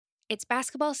It's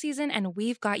basketball season, and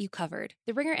we've got you covered.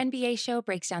 The Ringer NBA Show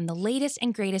breaks down the latest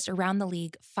and greatest around the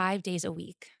league 5 days a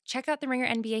week. Check out The Ringer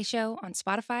NBA Show on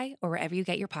Spotify or wherever you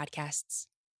get your podcasts.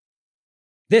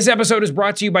 This episode is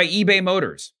brought to you by eBay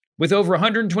Motors. With over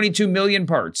 122 million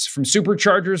parts, from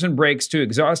superchargers and brakes to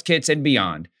exhaust kits and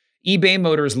beyond, eBay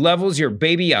Motors levels your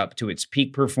baby up to its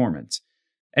peak performance.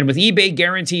 And with eBay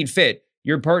Guaranteed Fit,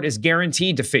 your part is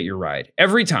guaranteed to fit your ride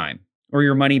every time, or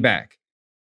your money back.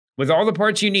 With all the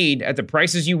parts you need at the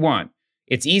prices you want,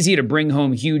 it's easy to bring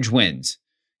home huge wins.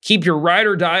 Keep your ride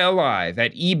or die alive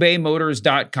at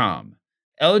ebaymotors.com.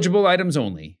 Eligible items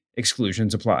only.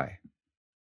 Exclusions apply.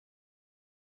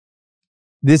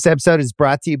 This episode is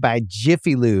brought to you by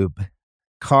Jiffy Lube.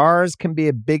 Cars can be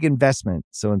a big investment,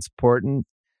 so it's important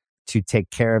to take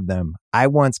care of them. I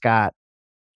once got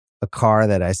a car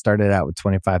that I started out with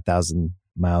 25,000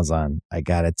 miles on. I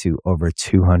got it to over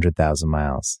 200,000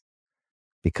 miles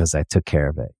because I took care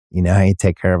of it. You know how you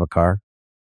take care of a car?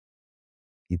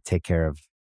 You take care of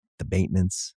the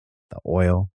maintenance, the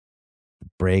oil, the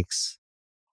brakes,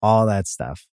 all that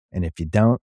stuff. And if you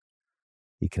don't,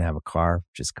 you can have a car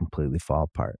just completely fall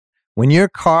apart. When your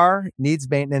car needs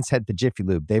maintenance, head to Jiffy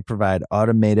Lube. They provide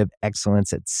automotive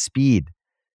excellence at speed.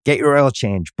 Get your oil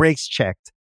change, brakes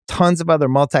checked, tons of other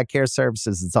multi-care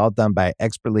services. It's all done by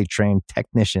expertly trained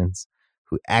technicians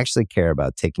who actually care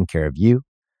about taking care of you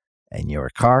and your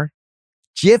car.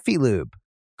 Jiffy Lube,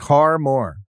 car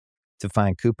more. To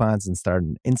find coupons and start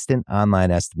an instant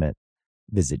online estimate,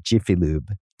 visit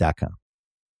jiffylube.com.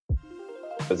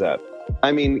 What's up?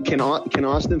 I mean, can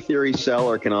Austin Theory sell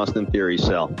or can Austin Theory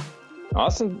sell?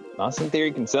 Austin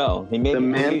Theory can sell. He made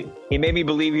me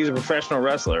believe he's a professional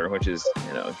wrestler, which is,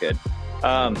 good.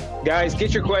 Guys,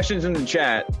 get your questions in the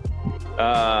chat.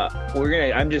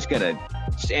 I'm just gonna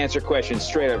answer questions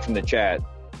straight up from the chat.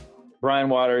 Brian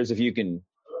Waters, if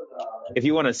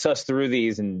you want to suss through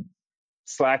these and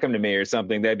slack them to me or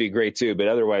something, that'd be great too. But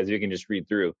otherwise, you can just read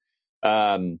through.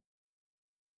 Mike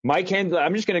Hendler,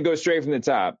 I'm just gonna go straight from the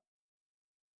top.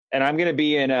 And I'm going to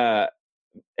be in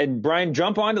and Brian,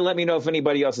 jump on to let me know if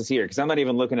anybody else is here, because I'm not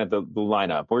even looking at the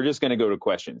lineup. We're just going to go to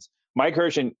questions. Mike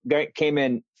Hershen came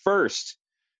in first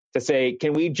to say,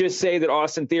 can we just say that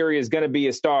Austin Theory is going to be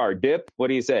a star? Dip, what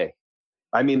do you say?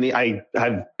 I mean, I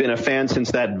have been a fan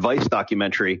since that Vice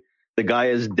documentary. The guy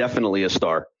is definitely a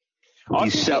star.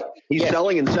 He's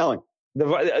selling and selling.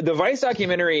 The Vice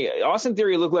documentary, Austin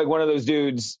Theory looked like one of those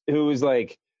dudes who was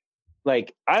like, I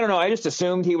don't know. I just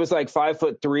assumed he was like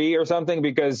 5'3" or something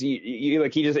because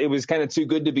it was kind of too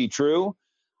good to be true.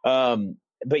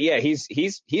 But yeah, he's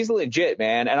legit,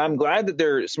 man. And I'm glad that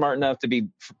they're smart enough to be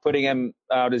putting him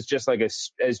out as just like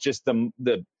as just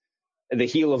the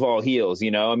heel of all heels.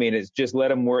 I mean, it's just let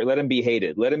him work, let him be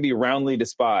hated, let him be roundly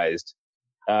despised,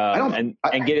 and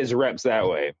get his reps that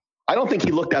way. I don't think he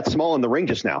looked that small in the ring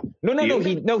just now. No,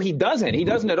 he doesn't. He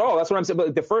doesn't at all. That's what I'm saying.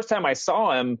 But the first time I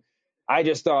saw him, I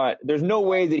just thought there's no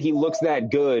way that he looks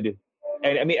that good.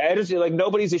 And I mean, I just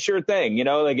nobody's a sure thing,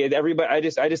 everybody, I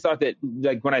just thought that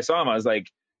when I saw him, I was like,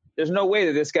 there's no way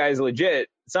that this guy's legit.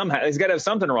 Somehow he's got to have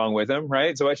something wrong with him.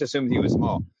 Right. So I just assumed he was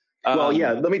small. Well,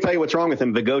 yeah, let me tell you what's wrong with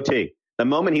him. The goatee. The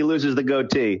moment he loses the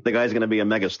goatee, the guy's going to be a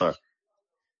megastar.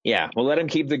 Yeah. Well, let him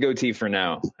keep the goatee for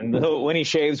now. And when he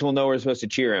shaves, we'll know we're supposed to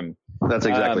cheer him. That's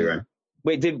exactly right.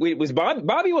 Was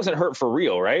Bobby wasn't hurt for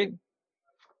real, right?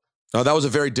 Oh, that was a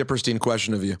very Dipperstein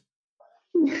question of you.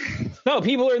 No,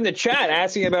 people are in the chat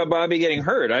asking about Bobby getting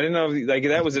hurt. I didn't know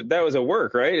if, that was a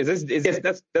work, right?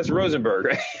 That's Rosenberg,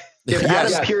 right? If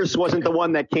Adam Pearce wasn't the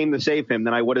one that came to save him,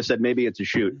 then I would have said maybe it's a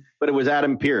shoot. But it was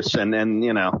Adam Pearce, and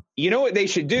you know what they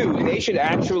should do? They should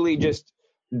actually just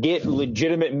get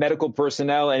legitimate medical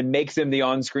personnel and make them the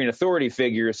on-screen authority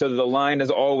figure, so that the line is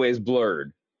always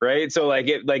blurred, right? So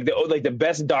the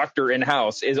best doctor in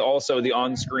house is also the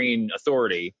on-screen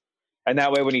authority. And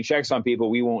that way, when he checks on people,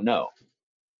 we won't know.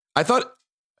 I thought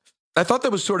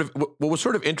that was sort of what was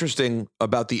sort of interesting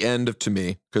about the end to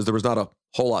me, because there was not a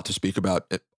whole lot to speak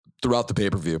about throughout the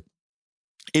pay-per-view,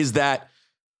 is that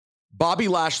Bobby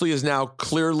Lashley is now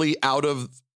clearly out of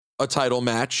a title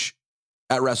match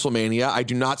at WrestleMania. I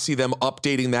do not see them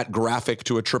updating that graphic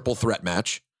to a triple threat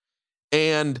match.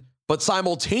 But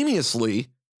simultaneously,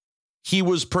 he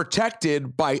was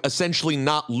protected by essentially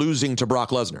not losing to Brock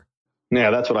Lesnar. Yeah,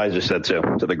 that's what I just said too,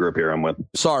 to the group here I'm with.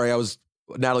 Sorry,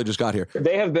 Natalie just got here.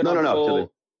 They have been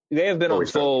on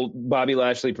full Bobby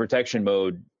Lashley protection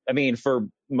mode. I mean, for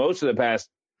most of the past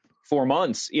 4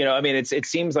 months, it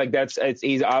seems like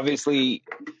he's obviously,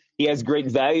 he has great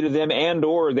value to them,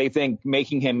 and/or they think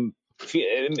making him,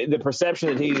 the perception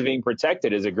that he's being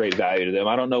protected is a great value to them.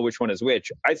 I don't know which one is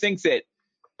which. I think that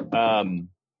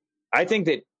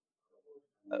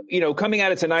coming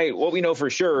out of tonight, what we know for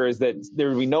sure is that there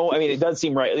will be no, I mean, it does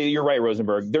seem right. You're right,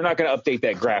 Rosenberg. They're not going to update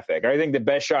that graphic. I think the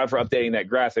best shot for updating that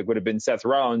graphic would have been Seth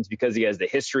Rollins, because he has the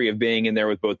history of being in there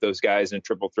with both those guys in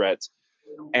triple threats.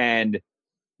 And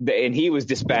he was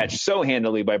dispatched so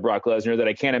handily by Brock Lesnar that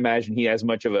I can't imagine he has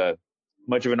much of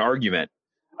an argument.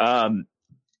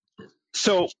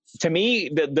 So to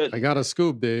me, I got a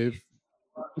scoop, Dave.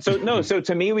 So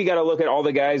to me, we got to look at all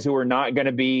the guys who are not going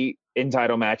to be in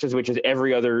title matches, which is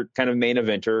every other kind of main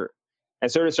eventer, and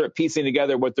sort of start piecing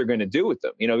together what they're going to do with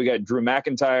them. We got Drew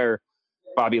McIntyre,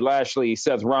 Bobby Lashley,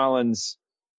 Seth Rollins.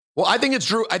 Well, I think it's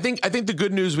Drew. I think the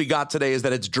good news we got today is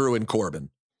that it's Drew and Corbin.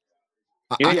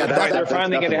 They're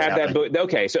finally going to have that.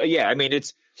 Okay, so yeah, I mean,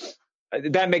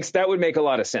 that would make a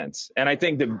lot of sense, and I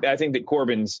think that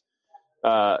Corbin's.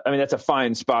 I mean, that's a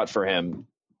fine spot for him.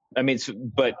 I mean,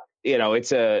 but we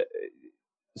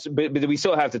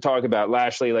still have to talk about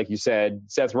Lashley, like you said.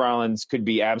 Seth Rollins could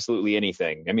be absolutely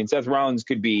anything. I mean, Seth Rollins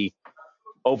could be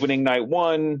opening night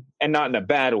one, and not in a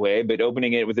bad way, but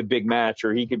opening it with a big match,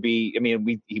 or he could be. I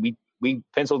mean, we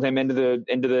penciled him into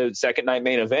the second night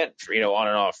main event, on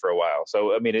and off for a while.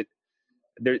 So I mean,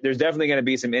 there's definitely going to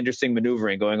be some interesting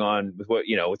maneuvering going on with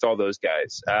with all those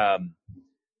guys.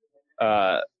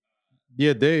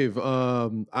 Yeah, Dave. I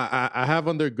have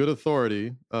under good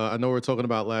authority. I know we're talking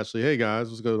about Lashley. Hey guys,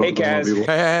 what's going on? Hey, Kaz.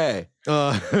 Hey.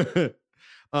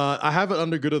 I have it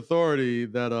under good authority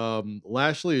that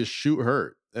Lashley is shoot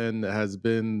hurt and has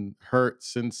been hurt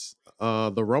since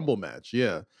the Rumble match.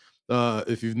 Yeah.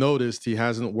 If you've noticed, he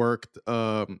hasn't worked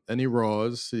any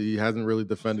Raws. He hasn't really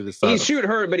defended his title. He's shoot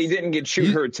hurt, but he didn't get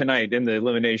hurt tonight in the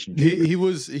Elimination. He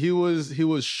was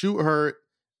shoot hurt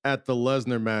at the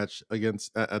Lesnar match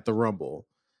at the Rumble.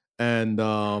 And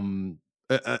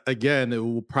again, it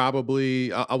will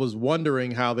probably, I was wondering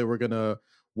how they were going to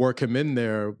work him in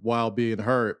there while being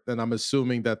hurt. And I'm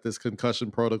assuming that this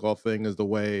concussion protocol thing is the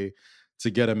way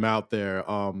to get him out there.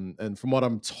 And from what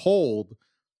I'm told,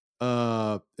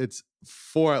 it's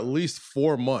for at least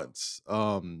 4 months,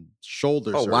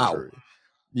 shoulder surgery. Wow.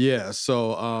 Yeah,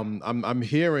 so I'm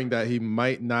hearing that he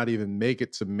might not even make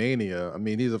it to Mania. I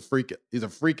mean, he's a freak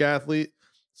athlete,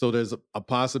 so there's a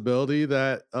possibility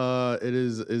that it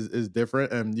is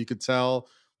different. And you could tell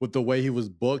with the way he was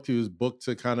booked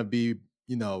to kind of be,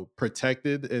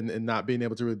 protected and not being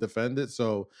able to really defend it.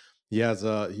 So he has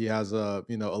a a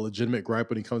legitimate gripe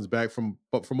when he comes back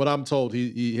but from what I'm told,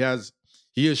 he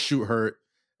is shoot hurt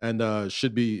and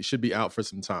should be out for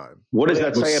some time. What does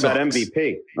that say about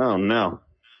MVP? Oh no.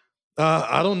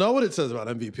 I don't know what it says about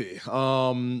MVP.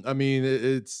 I mean,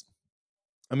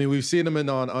 we've seen him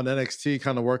on NXT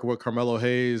kind of working with Carmelo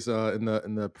Hayes in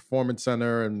the Performance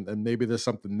Center, and maybe there's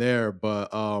something there, but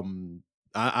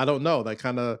I don't know. That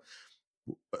kind of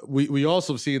we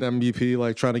also seen MVP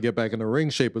like trying to get back in the ring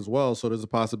shape as well. So there's a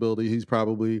possibility he's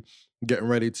probably getting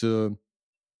ready to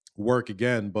work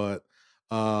again, but.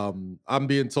 I'm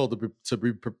being told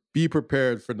to be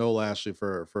prepared for no Lashley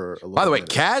for a little. By the way, minute.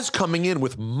 Kaz coming in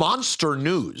with monster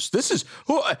news. This is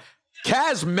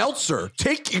Kaz Meltzer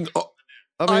taking.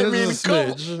 I mean,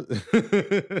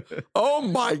 oh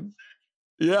my,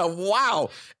 yeah, wow,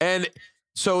 and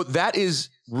so that is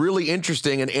really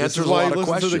interesting and answers a lot of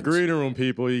questions. To the green room,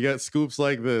 people. You get scoops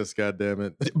like this. God damn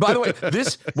it! By the way,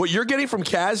 what you're getting from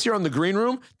Kaz here on the green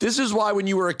room. This is why when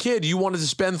you were a kid, you wanted to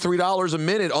spend $3 a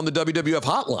minute on the WWF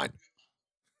hotline.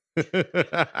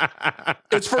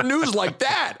 It's for news like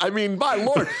that. I mean, my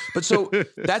Lord. But so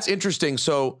that's interesting.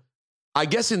 So I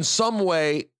guess in some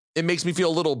way it makes me feel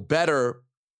a little better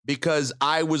because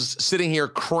I was sitting here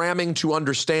cramming to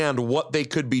understand what they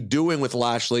could be doing with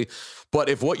Lashley. But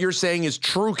if what you're saying is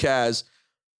true, Kaz,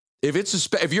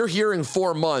 if you're hearing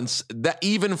 4 months, that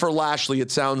even for Lashley,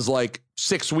 it sounds like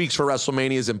 6 weeks for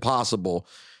WrestleMania is impossible.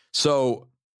 So,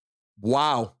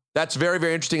 wow, that's very,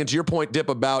 very interesting. And to your point, Dip,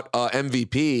 about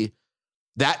MVP,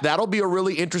 that'll be a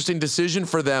really interesting decision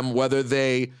for them, whether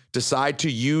they decide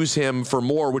to use him for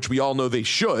more, which we all know they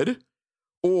should,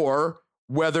 or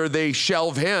whether they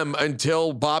shelve him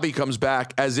until Bobby comes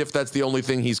back as if that's the only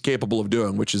thing he's capable of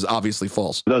doing, which is obviously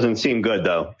false. Doesn't seem good,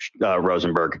 though,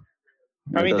 Rosenberg.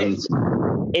 I mean,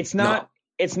 it's not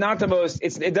the most,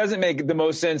 it doesn't make the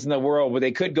most sense in the world, but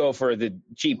they could go for the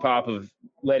cheap pop of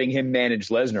letting him manage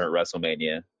Lesnar at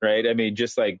WrestleMania, right? I mean,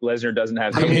 just like Lesnar doesn't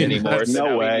have him anymore. So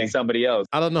no way. Somebody else.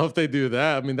 I don't know if they do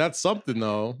that. I mean, that's something,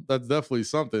 though. That's definitely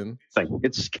something.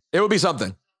 It would be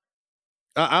something.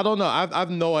 I don't know. I've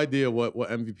no idea what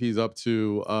MVP is up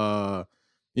to,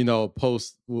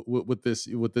 post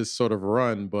with this sort of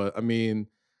run. But I mean,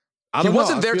 he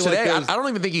wasn't there today. I don't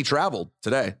even think he traveled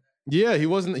today. Yeah, he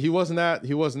wasn't at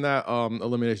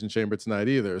Elimination Chamber tonight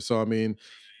either. So I mean,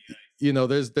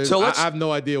 there's I have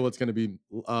no idea what's going to be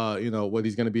what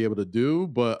he's going to be able to do,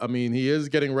 but I mean, he is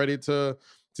getting ready to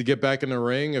get back in the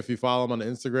ring. If you follow him on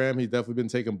Instagram, he's definitely been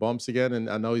taking bumps again, and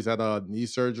I know he's had a knee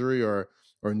surgery or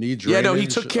knee drainage. Yeah, no, he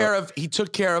took care of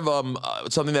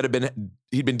something that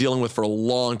he'd been dealing with for a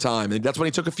long time, and that's when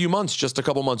he took a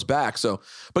couple months back. So,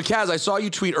 but Kaz, I saw you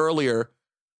tweet earlier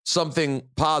something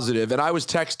positive, and I was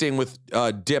texting with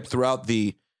Dip throughout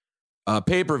the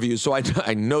pay-per-view, so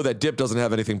I know that Dip doesn't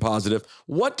have anything positive.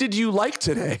 What did you like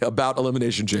today about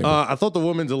Elimination Chamber? I thought the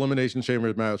women's Elimination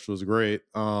Chamber match was great.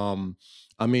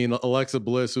 I mean, Alexa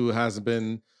Bliss, who hasn't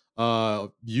been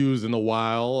used in a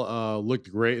while,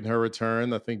 looked great in her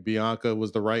return. I think Bianca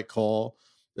was the right call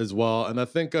as well. And I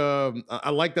think I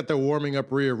like that they're warming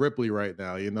up Rhea Ripley right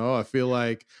now. I feel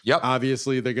like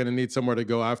obviously they're going to need somewhere to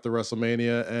go after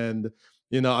WrestleMania. And,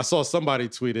 I saw somebody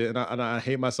tweet it, and I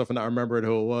hate myself and not remembering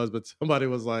who it was, but somebody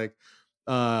was like,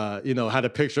 had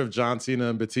a picture of John Cena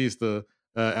and Batista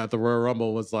at the Royal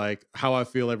Rumble, was like how I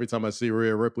feel every time I see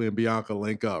Rhea Ripley and Bianca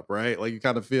link up, right? Like you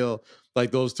kind of feel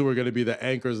like those two are going to be the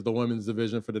anchors of the women's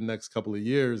division for the next couple of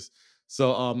years.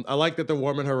 So I like that they're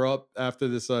warming her up after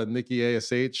this Nikki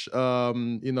ASH,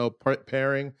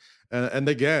 pairing. And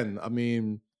again, I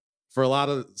mean, for a lot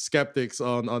of skeptics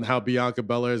on how Bianca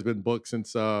Belair has been booked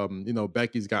since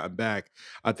Becky's gotten back,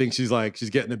 I think she's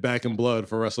getting it back in blood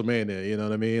for WrestleMania. You know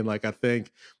what I mean? Like I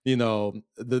think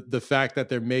the fact that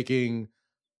they're making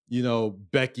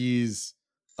Becky's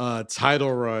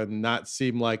title run not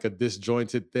seem like a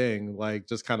disjointed thing, like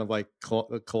just kind of like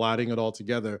colliding it all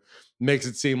together, makes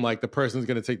it seem like the person who's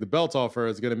going to take the belt off her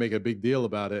is going to make a big deal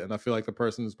about it. And I feel like the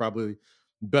person who's probably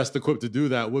best equipped to do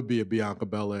that would be a Bianca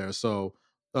Belair. So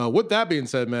with that being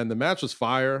said, man, the match was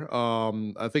fire.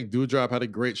 I think Doudrop had a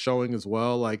great showing as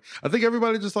well. Like I think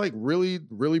everybody just like really,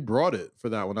 really brought it for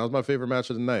that one. That was my favorite match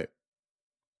of the night.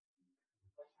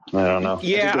 I don't know.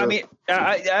 Yeah, I mean,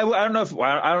 I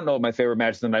don't know what my favorite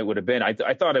match of the night would have been. I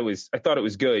thought it was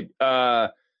good.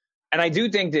 And I do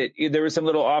think that there was some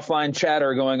little offline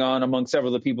chatter going on among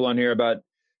several of the people on here about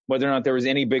whether or not there was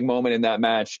any big moment in that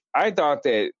match. I thought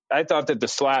that the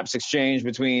slaps exchange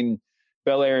between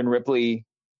Belair and Ripley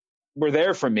were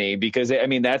there for me, because I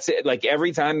mean that's it. Like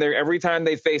every time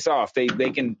they face off, they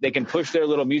can push their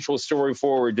little mutual story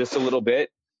forward just a little bit,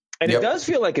 and It does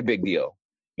feel like a big deal.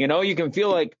 You can feel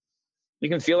like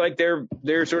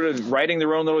they're sort of writing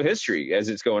their own little history as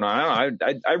it's going on.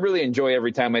 I really enjoy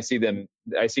every time I see them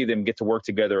get to work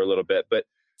together a little bit. But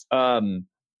I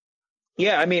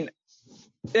mean,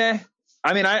 I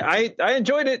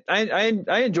enjoyed it.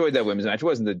 I enjoyed that women's match. It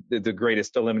wasn't the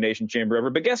greatest Elimination Chamber ever,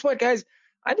 but guess what, guys?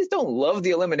 I just don't love the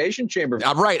Elimination Chamber.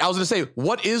 I'm right. I was going to say,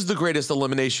 what is the greatest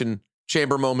Elimination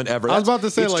Chamber moment ever? I was about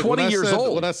to say, it's like 20 years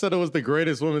old. When I said it was the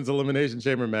greatest women's Elimination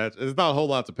Chamber match, it's not a whole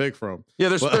lot to pick from. Yeah,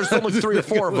 there's only 3 or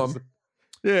 4 of them.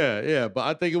 Yeah, but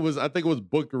I think it was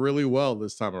booked really well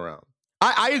this time around.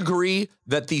 I agree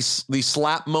that the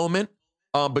slap moment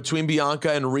between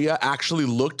Bianca and Rhea actually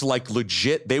looked like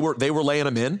legit. They were laying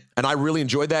them in, and I really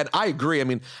enjoyed that. I agree. I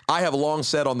mean, I have long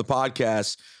said on the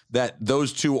podcast that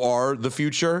those two are the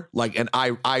future. Like, and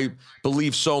I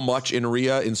believe so much in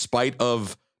Rhea in spite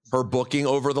of her booking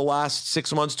over the last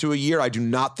 6 months to a year. I do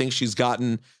not think she's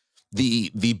gotten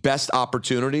the best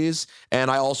opportunities. And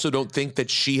I also don't think that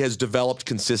she has developed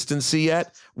consistency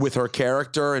yet with her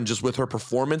character and just with her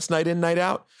performance night in, night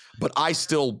out. But I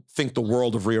still think the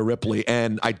world of Rhea Ripley.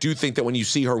 And I do think that when you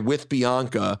see her with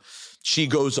Bianca, she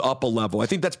goes up a level. I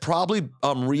think that's probably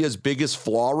Rhea's biggest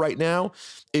flaw right now,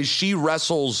 is she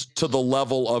wrestles to the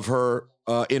level of her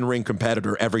in-ring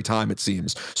competitor every time, it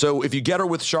seems. So if you get her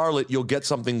with Charlotte, you'll get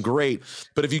something great.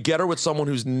 But if you get her with someone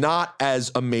who's not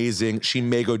as amazing, she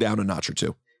may go down a notch or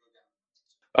two.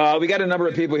 We got a number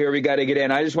of people here we got to get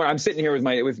in. I'm sitting here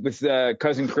with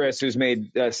cousin Chris, who's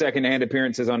made second-hand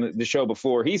appearances on the show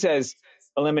before. He says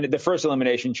the first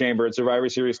Elimination Chamber at Survivor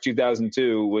Series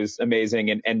 2002 was amazing,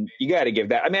 and you got to give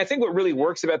that. I mean, I think what really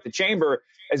works about the Chamber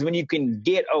is when you can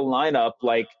get a lineup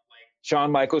like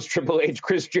Shawn Michaels, Triple H,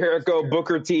 Chris Jericho,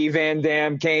 Booker T, Van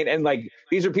Dam, Kane, and like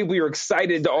these are people you're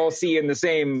excited to all see in the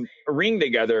same ring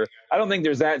together. I don't think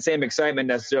there's that same excitement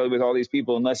necessarily with all these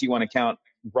people, unless you want to count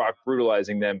Brock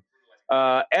brutalizing them.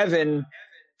 Evan,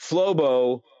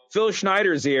 Flobo, Phil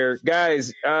Schneider's here,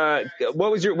 guys.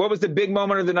 What was the big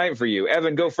moment of the night for you?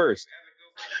 Evan, go first.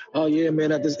 Oh yeah,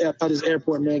 man! At this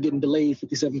airport, man, getting delayed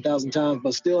 57,000 times,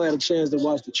 but still had a chance to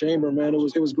watch the chamber, man.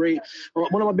 It was great.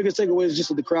 One of my biggest takeaways is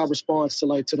just the crowd response to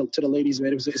the ladies,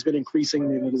 man. It's been increasing.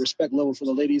 You know, the respect level for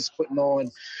the ladies putting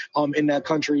on, in that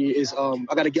country is I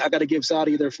gotta give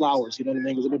Saudi their flowers. You know what I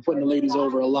mean? Because they've been putting the ladies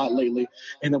over a lot lately,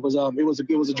 and it was a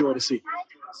joy to see.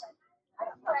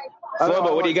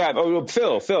 Flobo, what do you got? Oh,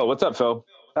 Phil, what's up, Phil?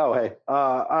 Oh, hey,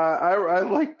 I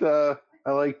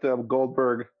liked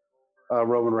Goldberg,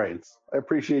 Roman Reigns. I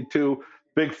appreciate two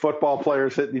big football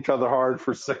players hitting each other hard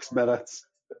for 6 minutes,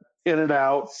 in and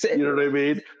out. You know what I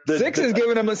mean? Six is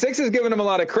giving him a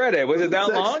lot of credit. Was it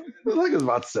that long? I think it was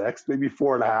about 6, maybe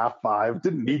 4.5, 5.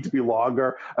 Didn't need to be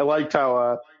longer. I liked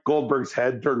how Goldberg's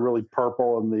head turned really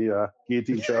purple in the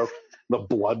guillotine show. The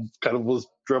blood kind of was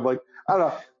dribbling. I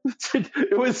don't know.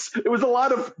 It was a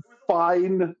lot of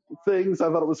fine things. I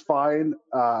thought it was fine.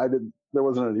 There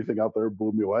wasn't anything out there that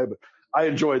blew me away, but I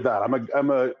enjoyed that.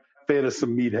 I'm a fan of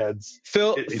some meatheads.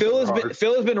 Phil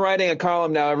has been writing a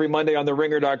column now every Monday on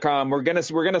theringer.com. We're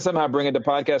gonna somehow bring it to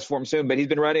podcast form soon, but he's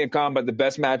been writing a column about the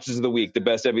best matches of the week, the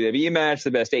best WWE match,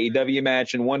 the best AEW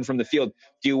match, and one from the field.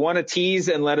 Do you want to tease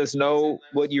and let us know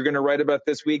what you're going to write about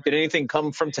this week? Did anything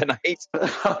come from tonight? The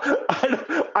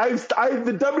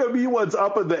WWE one's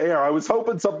up in the air. I was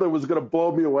hoping something was going to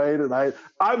blow me away tonight.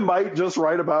 I might just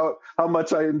write about how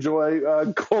much I enjoy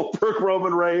Goldberg,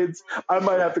 Roman Reigns. I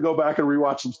might have to go back and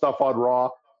rewatch some stuff on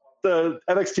Raw. The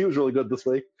NXT was really good this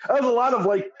week. There was a lot of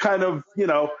it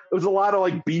was a lot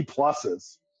of B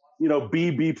pluses,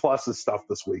 B pluses stuff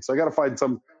this week. So I got to find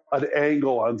an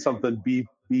angle on something B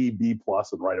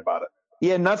plus and write about it.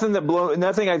 Yeah, nothing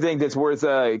I think that's worth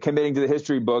committing to the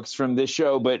history books from this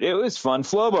show, but it was fun.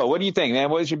 Flobo, what do you think, man?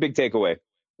 What was your big takeaway?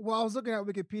 Well, I was looking at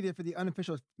Wikipedia for the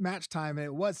unofficial match time, and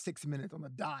it was 6 minutes on the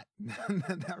dot.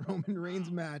 That Roman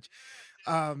Reigns match.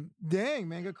 Dang,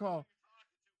 man, good call.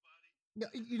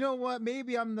 You know what?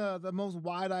 Maybe I'm the most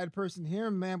wide-eyed person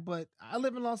here, man, but I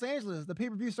live in Los Angeles. The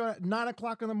pay-per-view started at 9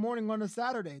 o'clock in the morning on a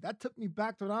Saturday. That took me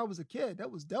back to when I was a kid.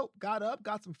 That was dope. Got up,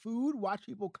 got some food, watched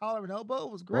people collar and elbow.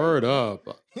 It was great. Word up.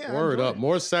 Yeah, Word up.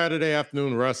 More Saturday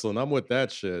afternoon wrestling. I'm with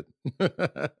that shit.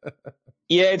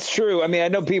 Yeah, it's true. I mean, I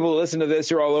know people who listen to this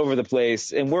are all over the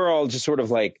place, and we're all just sort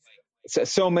of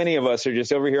so many of us are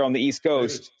just over here on the East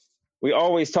Coast. We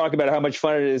always talk about how much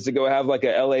fun it is to go have a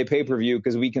LA pay-per-view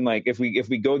because we can if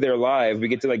we go there live, we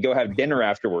get to go have dinner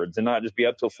afterwards and not just be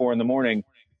up till 4 a.m.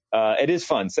 It is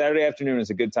fun. Saturday afternoon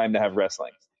is a good time to have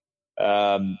wrestling.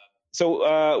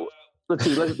 So let's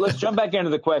see. Let's jump back into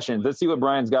the questions. Let's see what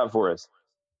Brian's got for us.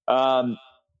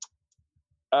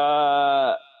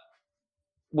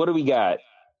 What do we got?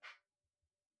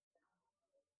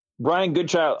 Brian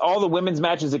Goodchild, all the women's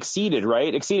matches exceeded,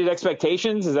 right? Exceeded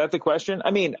expectations? Is that the question? I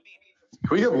mean,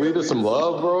 can we give Lita some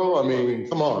love, bro? I mean,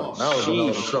 come on. That was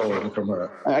another show from her.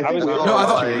 I thought it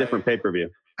was a different pay-per-view.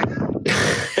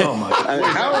 Oh my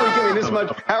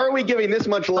God. How are we giving this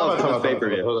much love to the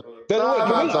pay-per-view?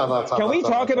 Can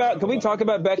we talk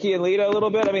about Becky and Lita a little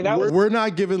bit? I mean, we're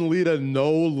not giving Lita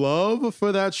no love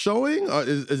for that showing.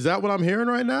 Is that what I'm hearing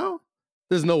right now?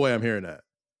 There's no way I'm hearing that.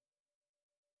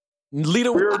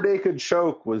 Lita rear naked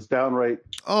choke was downright.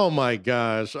 Oh my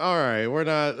gosh! All right,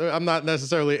 I'm not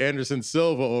necessarily Anderson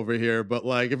Silva over here, but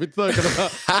if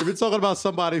you're talking about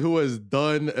somebody who has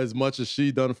done as much as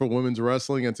she done for women's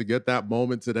wrestling, and to get that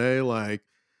moment today,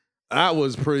 that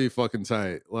was pretty fucking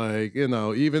tight.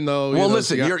 Even though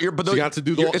listen, she got to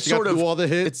do all the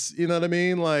hits. You know what I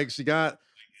mean? She got,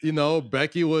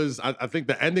 Becky was. I think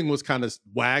the ending was kind of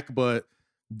whack, but.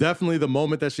 Definitely the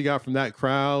moment that she got from that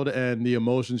crowd and the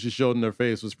emotion she showed in her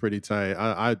face was pretty tight.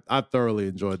 I thoroughly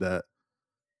enjoyed that.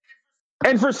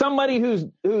 And for somebody who's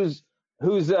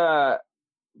moveset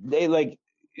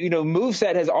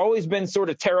has always been sort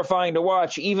of terrifying to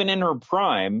watch, even in her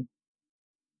prime.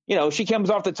 She comes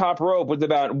off the top rope with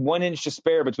about 1 inch to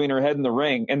spare between her head and the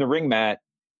ring mat.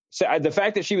 So the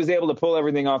fact that she was able to pull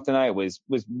everything off tonight was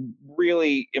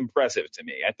really impressive to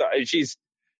me. I thought she's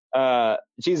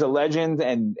a legend,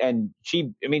 and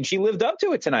she lived up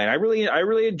to it tonight. I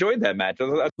really enjoyed that match.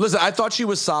 Listen, I thought she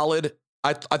was solid.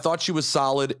 I thought she was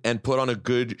solid and put on a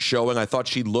good showing. I thought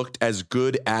she looked as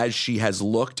good as she has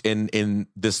looked in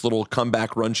this little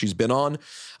comeback run she's been on.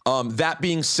 That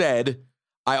being said,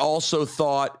 I also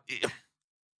thought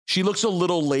she looks a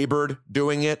little labored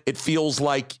doing it. It feels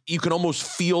like you can almost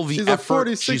feel the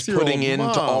effort she's putting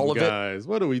into all of it. Guys,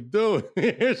 what are we doing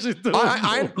here? She's doing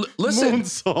listen.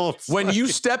 Moonsaults. When you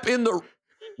step in the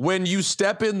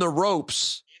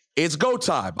ropes, It's go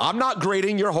time. I'm not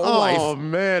grading your whole life. Oh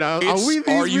man, are we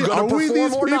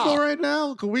these people right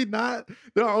now? Can we not?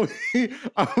 Are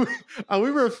we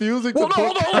refusing to?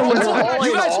 Hold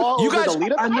on. You guys.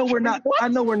 I know we're not. I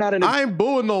know we're not in. I ain't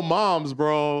booing no moms,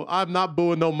 bro. I'm not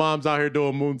booing no moms out here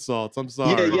doing moonsaults. I'm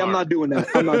sorry. Yeah, I'm not doing that.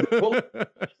 I'm not.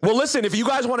 Well, listen. If you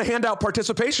guys want to hand out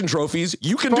participation trophies,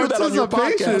 you can do that on your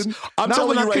podcast. I'm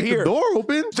telling you right here. The door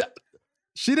open.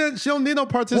 She don't need no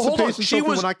participation trophy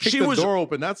when I kicked the door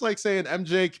open. That's like saying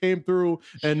MJ came through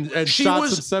and shot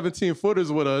some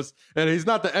 17-footers with us, and he's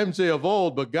not the MJ of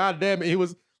old, but goddamn it, he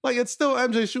was like, it's still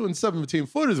MJ shooting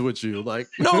 17-footers with you. Like,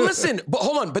 no, listen, but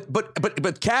hold on,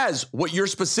 but Kaz, what you're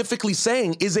specifically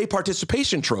saying is a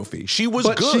participation trophy. She was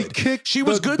good. She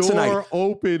was good tonight. Door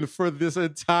open for this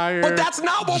entire. But that's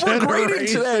not what we're grading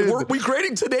today. We're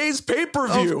grading today's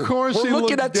pay-per-view. Of course, we're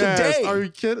looking at today. Are you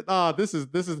kidding? This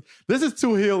is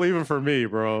too heel even for me,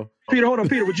 bro. Peter, hold on,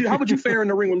 Peter. How would you fare in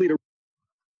the ring with Lita?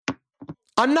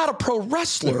 I'm not a pro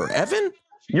wrestler, Evan.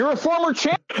 You're a former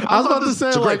champ. I was about to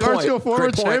say, like, aren't you a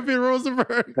former champion,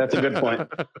 Rosenberg? That's a good point.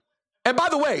 And by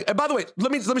the way,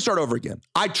 let me start over again.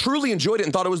 I truly enjoyed it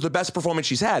and thought it was the best performance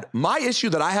she's had. My issue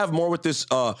that I have more with this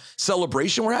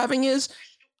celebration we're having is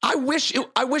I wish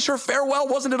her farewell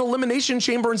wasn't an Elimination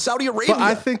Chamber in Saudi Arabia. But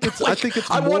I think it's more.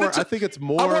 I want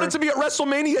it to be at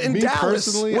WrestleMania in Dallas.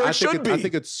 Personally, where it should be. I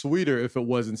think it's sweeter if it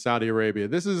was in Saudi Arabia.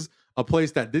 This is a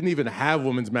place that didn't even have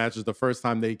women's matches the first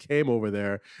time they came over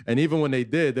there, and even when they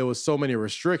did, there was so many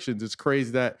restrictions. It's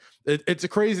crazy that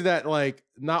like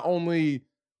not only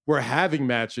we're having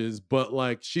matches, but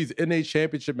like she's in a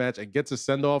championship match and gets a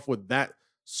send off with that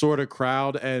sort of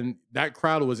crowd, and that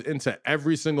crowd was into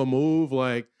every single move.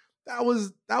 Like that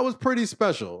was pretty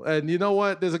special. And you know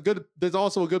what? There's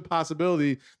also a good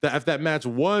possibility that if that match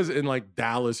was in like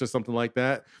Dallas or something like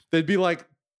that, they'd be like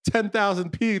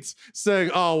 10,000 Pete's saying,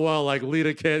 "Oh well, like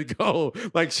Lita can't go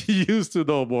like she used to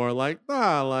no more." Like,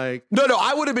 nah, like no,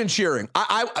 I would have been cheering.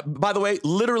 I by the way,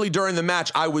 literally during the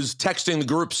match, I was texting the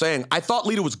group saying I thought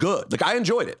Lita was good. Like I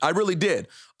enjoyed it, I really did.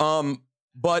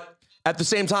 But at the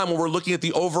same time, when we're looking at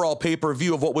the overall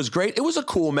pay-per-view of what was great, it was a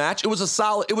cool match. It was a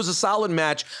solid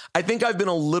match. I think I've been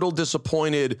a little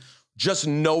disappointed just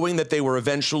knowing that they were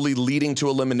eventually leading to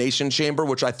Elimination Chamber,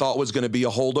 which I thought was going to be a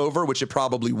holdover, which it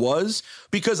probably was,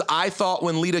 because I thought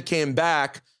when Lita came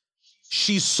back,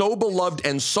 she's so beloved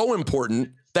and so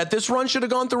important that this run should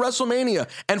have gone through WrestleMania.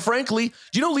 And frankly,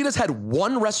 do you know Lita's had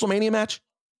one WrestleMania match?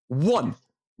 One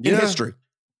in history.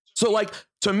 So like,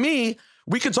 to me,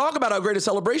 we could talk about how great a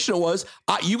celebration it was.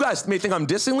 You guys may think I'm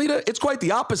dissing Lita. It's quite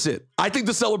the opposite. I think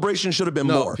the celebration should have been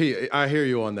more. I hear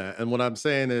you on that. And what I'm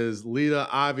saying is Lita,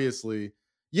 obviously,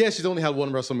 she's only had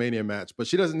one WrestleMania match, but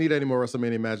she doesn't need any more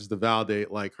WrestleMania matches to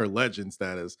validate like her legend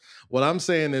status. What I'm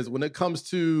saying is when it comes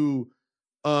to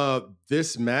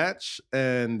this match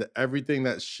and everything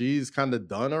that she's kind of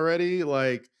done already,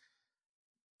 like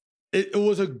it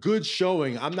was a good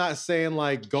showing. I'm not saying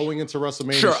like going into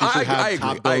WrestleMania, she should have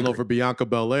top billing over Bianca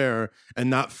Belair and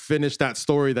not finish that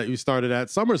story that you started at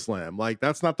SummerSlam. Like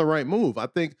that's not the right move. I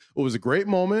think it was a great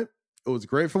moment. It was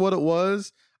great for what it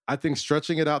was. I think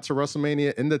stretching it out to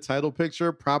WrestleMania in the title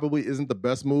picture probably isn't the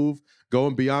best move.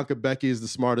 Going Bianca Becky is the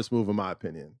smartest move in my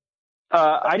opinion.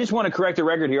 I just want to correct the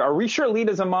record here. Are we sure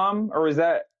Lita's a mom, or is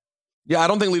that? Yeah, I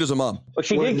don't think Lita's a mom. Well,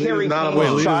 she did carry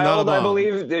Kane's child, I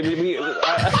believe. If Lita's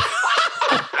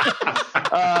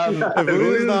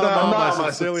not a mom,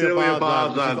 I sincerely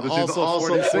apologize. But she's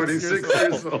also 46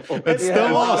 years old. It's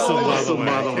still awesome,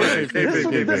 by the way.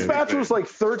 This match was like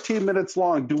 13 minutes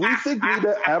long. Do we think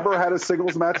Lita ever had a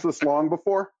singles match this long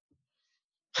before?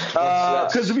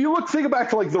 Because if you think back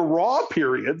to like the Raw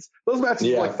periods, those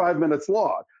matches were like 5 minutes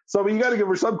long. So I mean, you got to give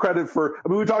her some credit for. I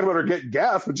mean, we talked about her getting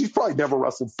gas, but she's probably never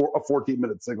wrestled a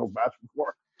 14-minute singles match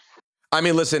before. I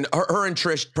mean, listen, her and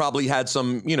Trish probably had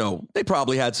some, they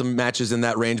probably had some matches in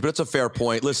that range, but it's a fair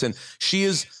point. Listen, she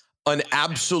is an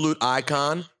absolute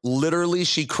icon. Literally,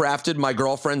 she crafted my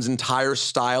girlfriend's entire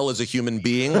style as a human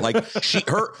being. Like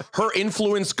her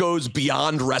influence goes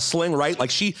beyond wrestling, right? Like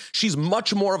she's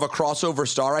much more of a crossover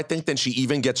star, I think, than she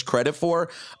even gets credit for.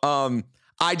 And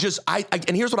here's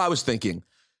what I was thinking.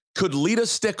 Could Lita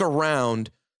stick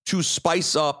around to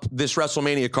spice up this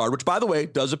WrestleMania card, which, by the way,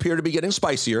 does appear to be getting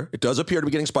spicier. It does appear to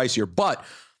be getting spicier, but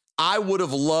I would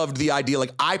have loved the idea.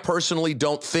 Like, I personally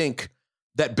don't think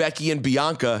that Becky and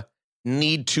Bianca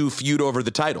need to feud over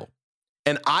the title.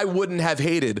 And I wouldn't have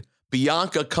hated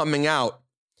Bianca coming out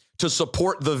to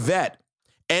support the vet,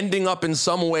 ending up in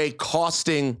some way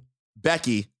costing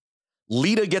Becky.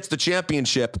 Lita gets the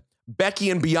championship. Becky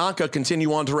and Bianca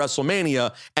continue on to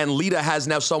WrestleMania, and Lita has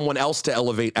now someone else to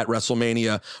elevate at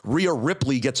WrestleMania. Rhea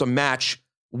Ripley gets a match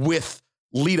with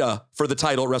Lita for the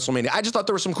title at WrestleMania. I just thought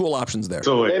there were some cool options there.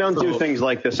 They don't do things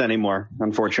like this anymore,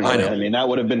 unfortunately. I mean, that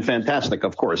would have been fantastic,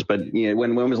 of course. But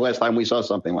when was the last time we saw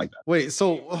something like that? Wait,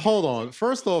 so hold on.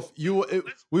 First off,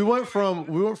 we went from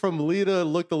Lita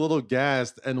looked a little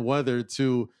gassed and weathered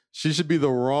to she should be the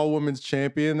Raw Women's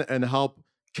Champion and help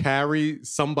carry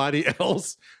somebody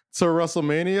else to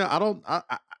WrestleMania. I don't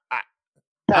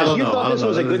You know. thought this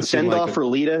was a good send-off like for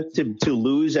Lita to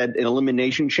lose at an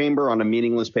Elimination Chamber on a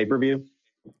meaningless pay-per-view?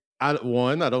 I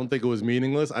don't think it was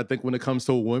meaningless. I think when it comes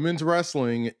to women's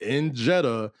wrestling in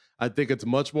Jeddah, I think it's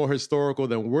much more historical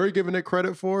than we're giving it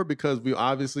credit for, because we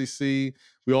obviously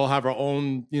we all have our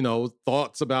own,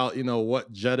 thoughts about,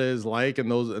 what Jeddah is like and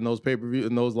those pay-per-view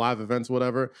and those live events,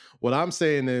 whatever. What I'm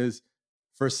saying is,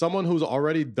 for someone who's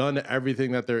already done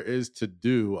everything that there is to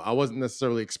do, I wasn't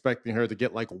necessarily expecting her to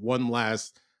get like one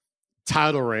last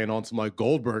title reign on some like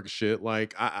Goldberg shit.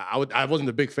 Like I wasn't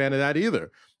a big fan of that either.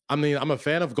 I mean, I'm a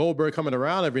fan of Goldberg coming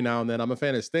around every now and then. I'm a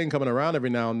fan of Sting coming around every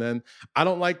now and then. I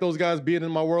don't like those guys being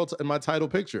in my world, in my title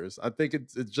pictures. I think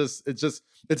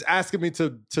it's asking me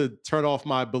to turn off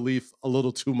my belief a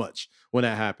little too much when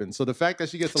that happens. So the fact that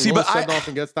she gets a little send off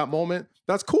and gets that moment,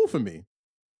 that's cool for me.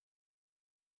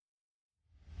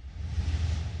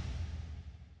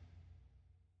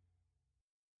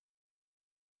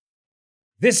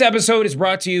 This episode is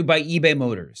brought to you by eBay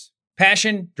Motors.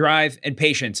 Passion, drive, and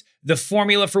patience. The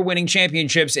formula for winning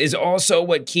championships is also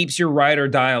what keeps your ride or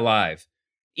die alive.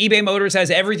 eBay Motors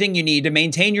has everything you need to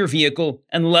maintain your vehicle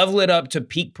and level it up to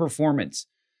peak performance.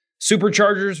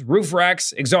 Superchargers, roof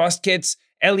racks, exhaust kits,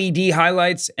 LED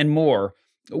highlights, and more.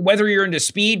 Whether you're into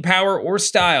speed, power, or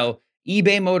style,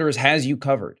 eBay Motors has you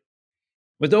covered.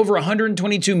 With over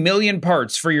 122 million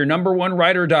parts for your number one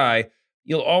ride or die,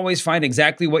 you'll always find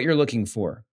exactly what you're looking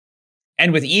for.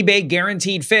 And with eBay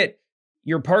Guaranteed Fit,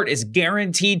 your part is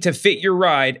guaranteed to fit your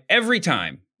ride every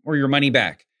time, or your money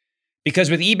back. Because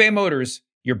with eBay Motors,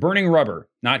 you're burning rubber,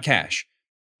 not cash.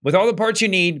 With all the parts you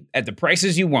need at the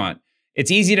prices you want,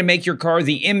 it's easy to make your car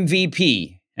the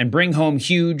MVP and bring home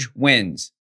huge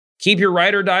wins. Keep your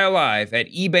ride or die alive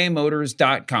at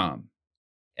ebaymotors.com.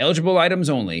 Eligible items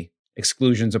only.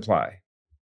 Exclusions apply.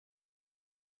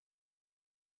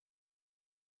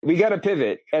 We got to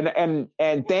pivot, and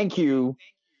thank you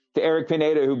to Eric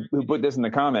Pineda who put this in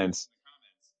the comments.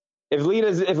 If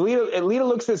Lita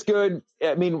looks this good,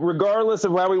 I mean, regardless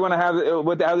of how we want to have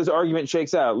how this argument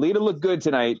shakes out, Lita looked good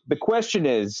tonight. The question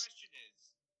is,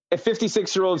 if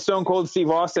 56-year-old Stone Cold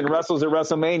Steve Austin wrestles at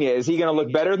WrestleMania, is he going to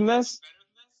look better than this?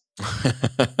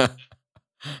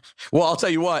 Well, I'll tell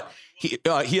you what, he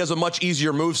has a much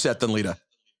easier moveset than Lita.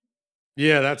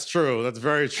 Yeah, that's true. That's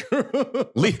very true.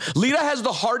 Lita has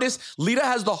the hardest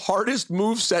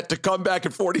moveset to come back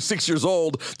at 46 years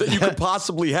old that you could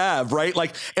possibly have, right?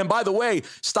 Like, and by the way,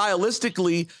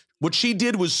 stylistically, what she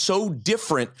did was so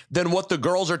different than what the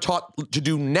girls are taught to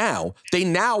do now. They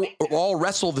now all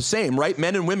wrestle the same, right?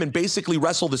 Men and women basically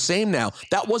wrestle the same now.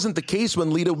 That wasn't the case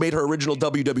when Lita made her original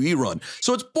WWE run.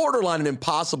 So it's borderline an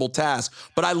impossible task.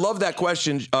 But I love that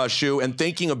question, Shu, and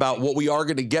thinking about what we are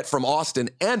going to get from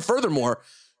Austin. And furthermore,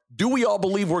 do we all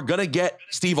believe we're going to get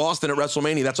Steve Austin at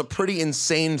WrestleMania? That's a pretty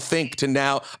insane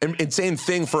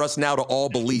thing for us now to all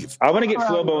believe. I want to get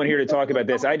Flobo in here to talk about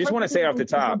this. I just want to say off the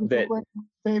top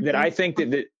that I think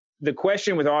that the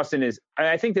question with Austin is,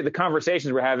 I think that the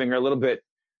conversations we're having are a little bit,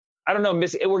 I don't know,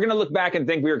 we're going to look back and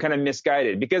think we were kind of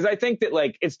misguided, because I think that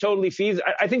like it's totally feasible.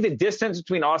 I think the distance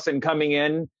between Austin coming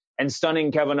in and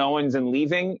stunning Kevin Owens and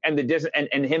leaving and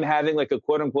and him having like a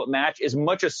quote unquote match is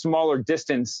much a smaller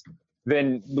distance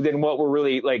than what we're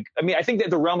really like. I mean, I think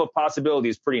that the realm of possibility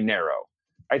is pretty narrow.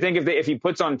 I think if he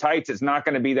puts on tights, it's not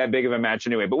going to be that big of a match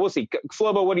anyway, but we'll see.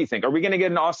 Flobo, what do you think? Are we going to get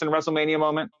an Austin WrestleMania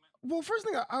moment? Well, first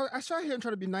thing, I sat here and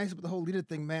try to be nice with the whole Lita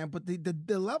thing, man, but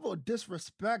the level of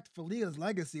disrespect for Lita's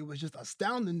legacy was just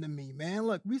astounding to me, man.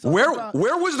 Look, where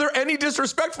was there any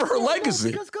disrespect for her legacy?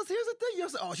 Because here's the thing, you're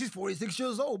saying, oh, she's 46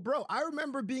 years old, bro. I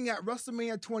remember being at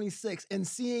WrestleMania 26 and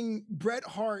seeing Bret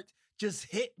Hart just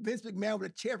hit Vince McMahon with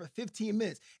a chair for 15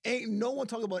 minutes. Ain't no one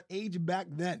talking about age back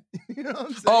then. You know what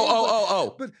I'm saying?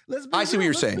 Oh. But let's be I see what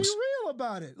you're saying. Let's be real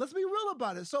about it. Let's be real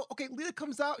about it. So, okay, Lita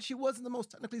comes out. She wasn't the most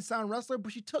technically sound wrestler,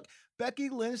 but she took Becky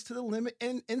Lynch to the limit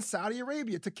in Saudi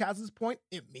Arabia. To Kaz's point,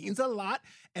 it means a lot,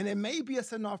 and it may be a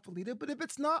send-off for Lita, but if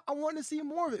it's not, I want to see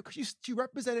more of it, because she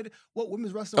represented what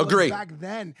women's wrestling was back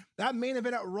then. That main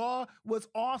event at Raw was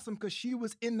awesome because she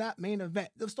was in that main event.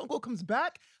 If Stone Cold comes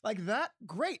back like that,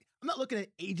 great. I'm not looking at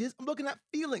ages. I'm looking at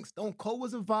feelings. Stone Cold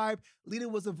was a vibe. Lita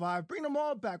was a vibe. Bring them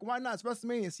all back. Why not? It's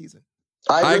WrestleMania season.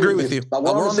 I agree with you.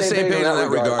 We're on the same page in that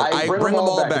regard. I bring them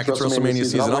all back. It's WrestleMania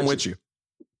season. I'm with you.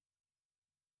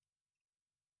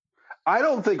 I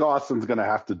don't think Austin's going to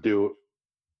have to do.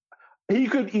 He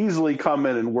could easily come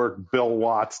in and work Bill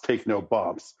Watts, take no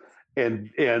bumps, and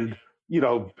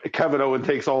Kevin Owen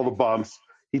takes all the bumps.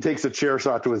 He takes a chair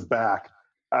shot to his back.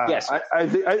 Yes, I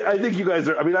think you guys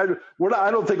are. I mean,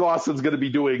 I don't think Austin's going to be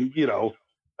doing.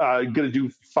 Going to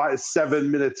do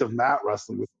 7 minutes of mat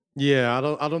wrestling. Yeah,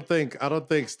 I don't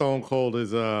think Stone Cold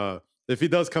is if he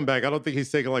does come back, I don't think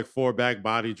he's taking like 4 back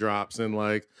body drops and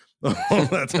like all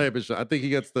that type of shit. I think he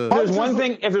gets the.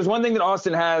 If there's one thing that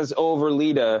Austin has over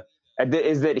Lita,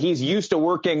 is that he's used to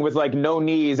working with like no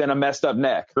knees and a messed up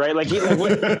neck, right? Like,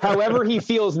 however he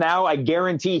feels now, I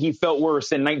guarantee he felt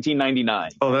worse in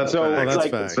 1999. Oh, that's so. facts.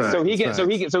 Like, That's so he can, facts.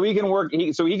 so he can work a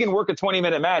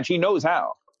 20-minute match. He knows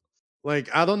how.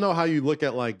 Like, I don't know how you look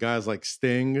at like guys like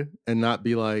Sting and not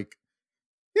be like,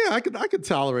 yeah, I could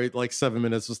tolerate like 7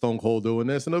 minutes of Stone Cold doing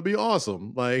this and it'll be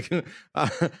awesome. Like,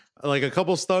 like a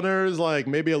couple stunners, like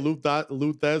maybe a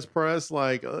Luthez press.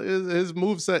 Like his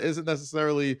moveset isn't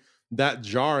necessarily that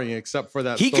jarring, except for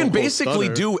that. He Stone can Cold basically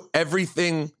stunner. do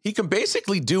everything. He can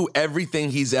basically do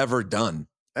everything he's ever done.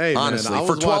 Hey, honestly, man,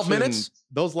 for 12 watching minutes.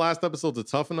 Those last episodes are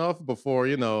tough enough before,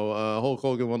 Hulk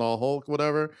Hogan went all Hulk,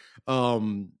 whatever.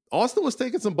 Austin was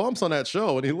taking some bumps on that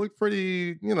show and he looked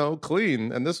pretty,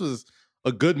 clean. And this was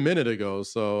a good minute ago.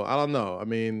 So I don't know. I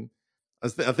mean, I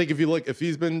think if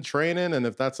he's been training and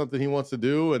if that's something he wants to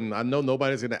do, and I know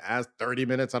nobody's going to ask 30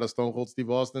 minutes out of Stone Cold Steve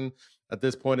Austin at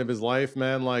this point of his life,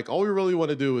 man. Like, all we really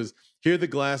want to do is hear the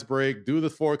glass break, do the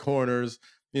 4 corners,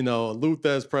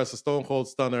 Luthez press a Stone Cold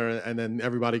stunner, and then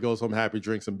everybody goes home happy,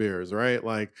 drink some beers, right?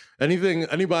 Like,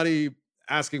 anybody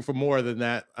asking for more than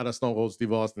that out of Stone Cold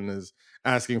Steve Austin is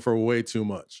asking for way too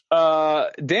much.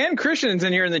 Dan Christian's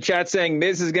in here in the chat saying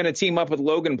Miz is going to team up with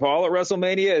Logan Paul at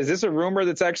WrestleMania. Is this a rumor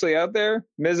that's actually out there?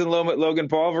 Miz and Logan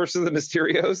Paul versus the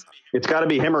Mysterios? It's got to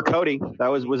be him or Cody.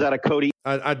 Was that a Cody?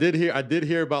 I did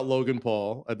hear about Logan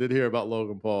Paul.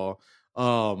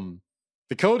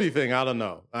 The Cody thing, I don't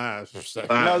know. No,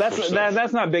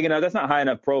 that's not big enough. That's not high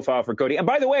enough profile for Cody. And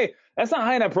by the way, that's not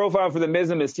high enough profile for the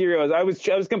Miz and Mysterios. I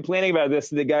was complaining about this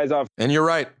to the guys off. And you're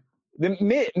right. The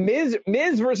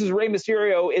Miz versus Rey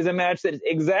Mysterio is a match that's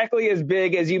exactly as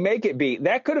big as you make it be.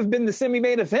 That could have been the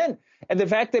semi-main event. And the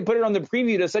fact they put it on the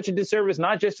preview does such a disservice,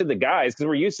 not just to the guys, because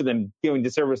we're used to them doing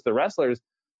disservice to the wrestlers,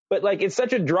 but like it's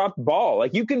such a dropped ball.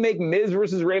 Like you can make Miz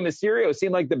versus Rey Mysterio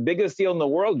seem like the biggest deal in the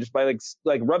world just by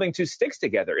like rubbing 2 sticks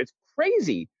together. It's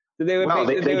crazy that they would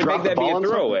make that be a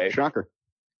throwaway. Shocker.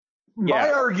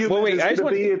 My argument is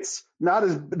going to be it's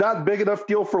not big enough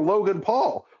deal for Logan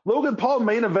Paul. Logan Paul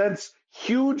main events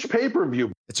huge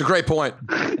pay-per-view. It's a great point.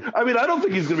 I mean, I don't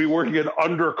think he's going to be working an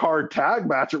undercard tag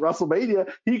match at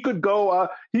WrestleMania. He could go.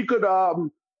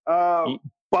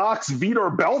 Box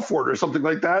Vitor Belfort or something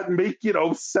like that and make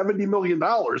 $70 million.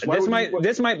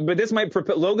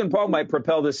 Logan Paul might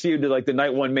propel this feud to like the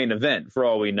night 1 main event for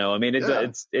all we know. I mean,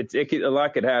 a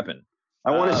lot could happen.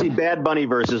 I want to see Bad Bunny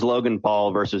versus Logan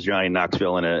Paul versus Johnny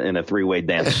Knoxville in a 3-way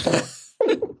dance.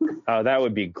 Oh, that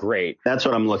would be great. That's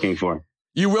what I'm looking for.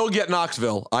 You will get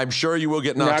Knoxville. I'm sure you will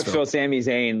get Knoxville. Sami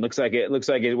Zayn looks like it.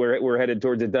 We're headed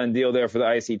towards a done deal there for the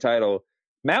IC title.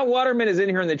 Matt Waterman is in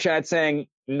here in the chat saying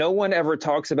no one ever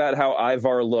talks about how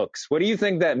Ivar looks. What do you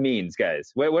think that means,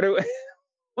 guys? What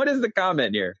is the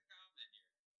comment here?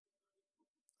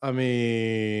 I mean,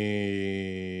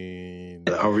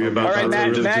 are we about? All right,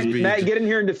 Matt, get in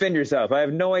here and defend yourself. I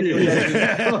have no idea what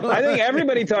that means. I think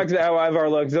everybody talks about how Ivar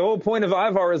looks. The whole point of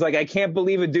Ivar is like, I can't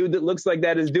believe a dude that looks like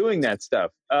that is doing that stuff.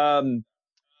 What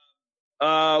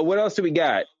else do we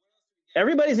got?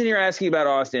 Everybody's in here asking about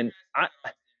Austin.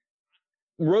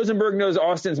 Rosenberg knows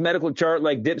Austin's medical chart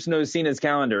like Dips knows Cena's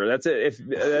calendar. That's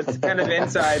kind of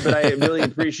inside, but I really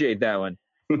appreciate that one.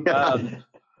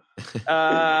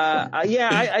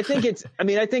 I think it's. I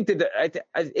mean, I think that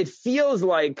it feels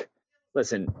like.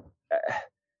 Listen,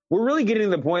 we're really getting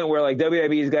to the point where like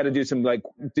WWE's got to do some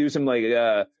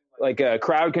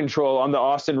crowd control on the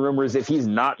Austin rumors if he's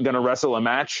not going to wrestle a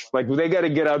match. Like they got to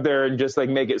get out there and just like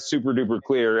make it super duper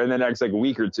clear in the next like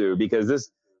week or two because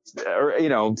this.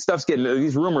 Stuff's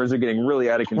these rumors are getting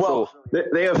really out of control. Well,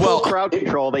 they have full crowd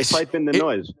control. They pipe in the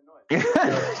noise.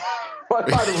 But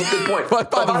by the good point.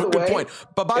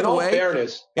 But by the way,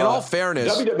 in all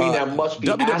fairness,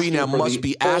 WWE now must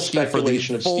be asking for the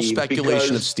full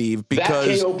speculation of Steve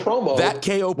because that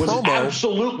KO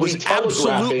promo was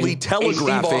absolutely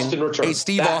telegraphing a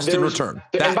Steve Austin return.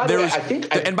 And by the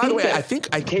way, I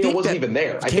think KO wasn't even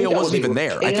there. KO wasn't even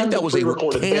there. I think that was a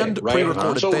canned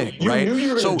pre-recorded thing, right?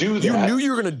 So you knew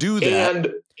you were going to do that.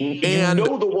 And you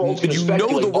know the world's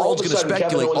going to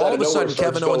speculate. All of a sudden,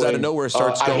 Kevin Owens out of nowhere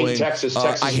starts going, I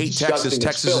hate Texas.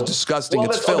 Texas is disgusting.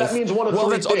 It's filth. That means one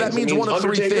of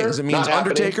three things. It means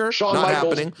Undertaker, not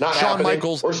happening. Shawn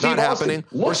Michaels, not happening.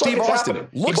 Or Steve Austin.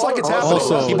 Looks like it's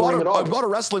happening. He bought a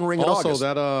wrestling ring in August.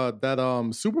 Also,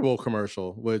 that Super Bowl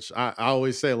commercial, which I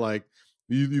always say, like,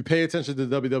 you pay attention to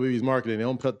WWE's marketing. They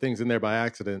don't put things in there by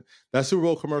accident. That Super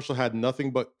Bowl commercial had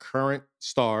nothing but current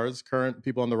stars, current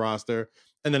people on the roster,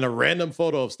 and then a random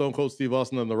photo of Stone Cold Steve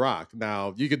Austin and The Rock.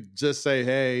 Now, you could just say,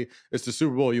 hey, it's the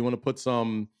Super Bowl. You want to put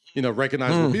some,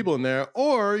 recognizable people in there.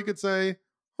 Or you could say,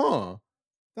 that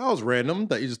was random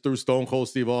that you just threw Stone Cold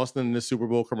Steve Austin in this Super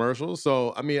Bowl commercial.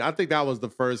 So, I mean, I think that was the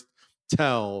first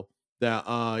tell that,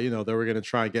 they were going to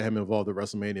try and get him involved at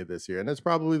WrestleMania this year. And that's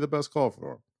probably the best call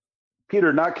for him.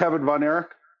 Peter, not Kevin Von Erich?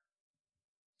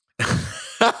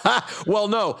 Well,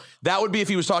 no. That would be if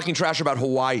he was talking trash about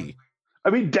Hawaii. I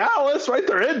mean, Dallas, right?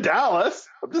 They're in Dallas.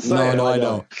 I'm just saying. No, I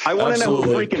know. I want to know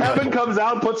who freaking Kevin comes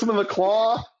out, puts him in the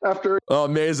claw after. Oh,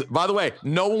 amazing. By the way,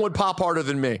 no one would pop harder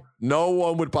than me. No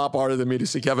one would pop harder than me to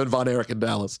see Kevin Von Erich in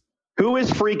Dallas. Who is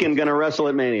freaking going to wrestle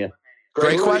at Mania?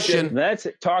 Great question. Let's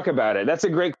talk about it. That's a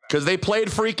great. Because they played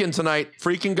Freaking tonight.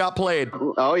 Freaking got played.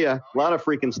 Oh, yeah. A lot of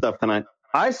freaking stuff tonight.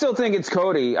 I still think it's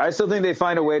Cody. I still think they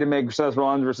find a way to make Seth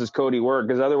Rollins versus Cody work,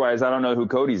 because otherwise I don't know who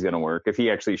Cody's going to work if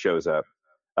he actually shows up.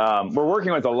 We're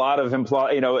working with a lot of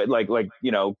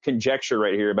conjecture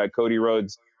right here about Cody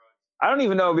Rhodes. I don't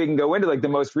even know if we can go into like the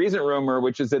most recent rumor,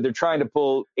 which is that they're trying to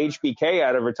pull HBK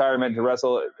out of retirement to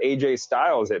wrestle AJ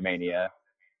Styles at Mania.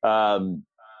 I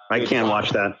can't watch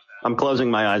that. I'm closing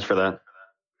my eyes for that.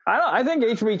 I think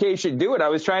HBK should do it.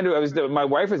 My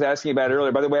wife was asking about it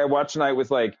earlier. By the way, I watched tonight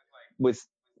with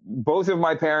both of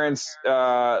my parents,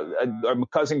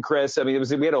 cousin Chris. I mean,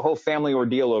 we had a whole family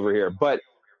ordeal over here. But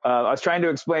I was trying to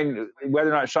explain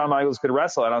whether or not Shawn Michaels could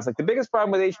wrestle, and I was like, the biggest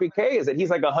problem with HBK is that he's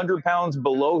like 100 pounds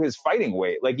below his fighting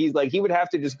weight. Like he would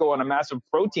have to just go on a massive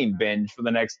protein binge for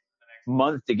the next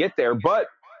month to get there. But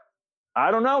I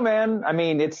don't know, man. I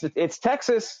mean, it's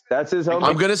Texas. That's his home.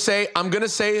 I'm gonna say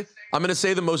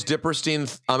the most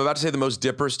Dipperstein. I'm about to say the most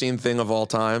Dipperstein thing of all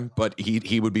time, but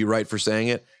he would be right for saying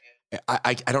it.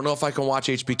 I don't know if I can watch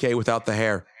HBK without the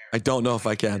hair. I don't know if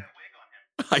I can.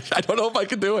 I don't know if I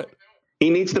can do it. He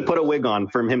needs to put a wig on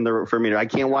for me. I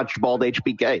can't watch bald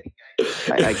HBK.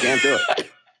 I can't do it.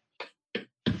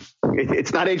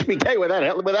 It's not HBK without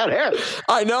hair.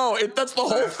 I know. That's the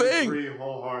whole thing. I agree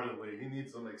wholeheartedly. He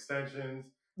needs some extensions.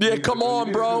 Yeah, come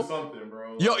on, bro. Something,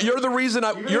 bro. You're the reason.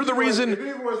 You're the reason. Even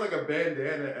if he wears like a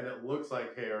bandana and it looks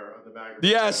like hair on the back of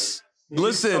his yes. head.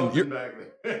 Listen, you're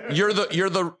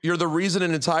the reason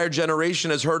an entire generation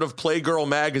has heard of Playgirl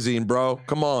magazine, bro.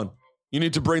 Come on, you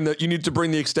need to bring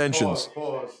the extensions.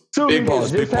 Pause. Big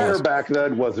pause. His hair back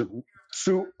then wasn't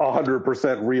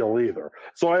 100% real either.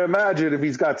 So I imagine if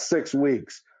he's got 6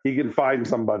 weeks, he can find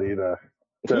somebody to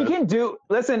he can do.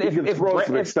 Listen, if throw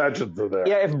some extensions in there.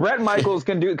 Yeah, if Brett Michaels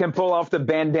can pull off the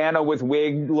bandana with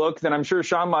wig look, then I'm sure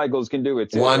Shawn Michaels can do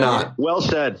it too. Why not? Well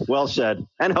said,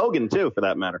 and Hogan too, for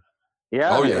that matter.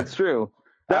 Yeah, it's true.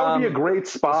 That would be a great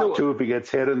spot too if he gets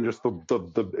hit and just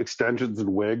the extensions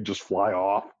and wig just fly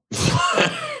off.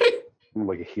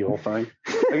 Like a heel thing.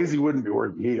 I guess he wouldn't be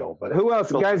wearing heel, but who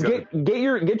else? Guys, get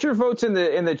your votes in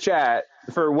the chat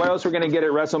for what else we're gonna get at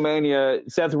WrestleMania,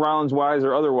 Seth Rollins wise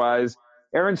or otherwise.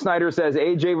 Aaron Snyder says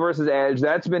AJ versus Edge.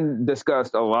 That's been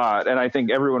discussed a lot, and I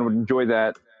think everyone would enjoy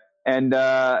that. And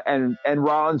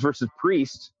Rollins versus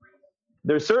Priest.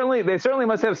 They certainly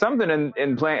must have something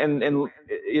in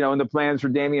the plans for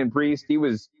Damian Priest. He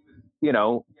was, he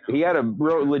had a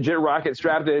real legit rocket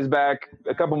strapped to his back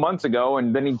a couple months ago,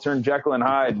 and then he turned Jekyll and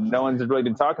Hyde. No one's really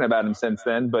been talking about him since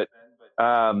then. But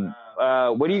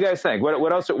what do you guys think?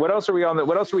 What else are we on?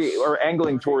 What else are we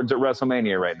angling towards at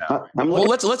WrestleMania right now? Well,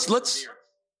 let's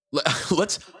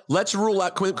rule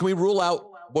out. Can we rule out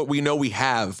what we know we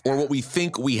have or what we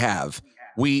think we have?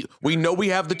 We know we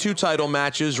have the 2 title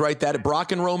matches, right? That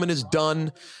Brock and Roman is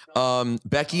done.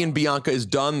 Becky and Bianca is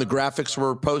done. The graphics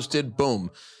were posted.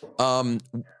 Boom.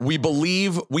 We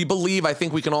believe, I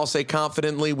think we can all say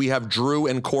confidently, we have Drew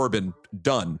and Corbin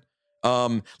done.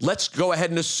 Let's go ahead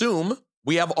and assume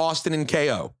we have Austin and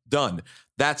KO done.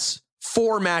 That's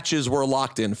 4 matches we're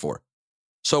locked in for.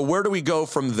 So where do we go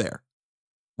from there?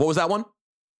 What was that one?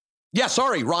 Yeah,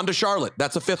 sorry, Ronda Charlotte.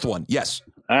 That's a 5th one. Yes.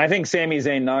 I think Sami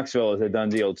Zayn Knoxville is a done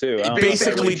deal too. You're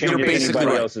basically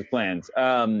right. Else's plans.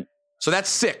 So that's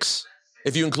 6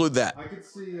 if you include that. I could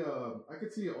see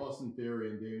Austin Theory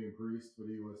and Damian Priest for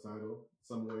the U.S. title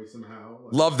some way somehow.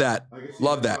 Love that. I could see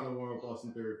Love that.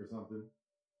 Austin Theory for something.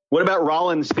 What about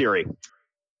Rollins Theory?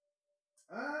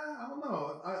 I don't don't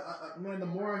know. I man, the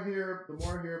more I hear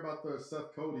about the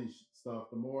Seth Cody stuff,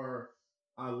 the more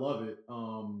I love it.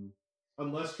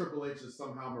 Unless Triple H is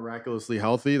somehow miraculously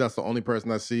healthy, that's the only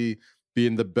person I see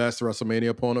being the best WrestleMania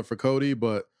opponent for Cody.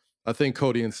 But I think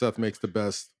Cody and Seth makes the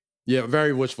best. Yeah,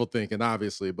 very wishful thinking,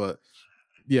 obviously, but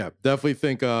yeah, definitely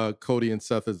think Cody and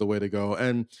Seth is the way to go.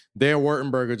 And Dan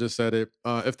Wurtenberger just said it.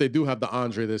 If they do have the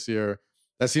Andre this year,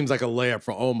 that seems like a layup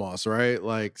for Omos, right?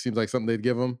 Like, seems like something they'd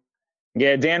give him.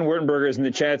 Yeah, Dan Wurtenberger is in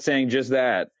the chat saying just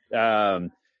that.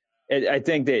 I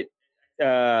think that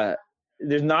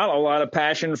there's not a lot of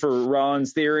passion for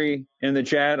Rollins' theory in the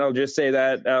chat. I'll just say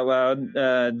that out loud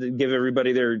to give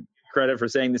everybody their credit for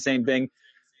saying the same thing.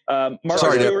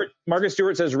 Marcus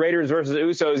Stewart says Raiders versus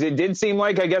Usos. It did seem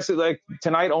like, I guess, like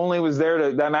tonight only was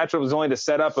that matchup was only to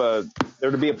set up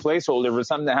there to be a placeholder for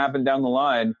something to happen down the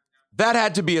line. That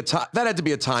had to be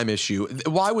a time issue.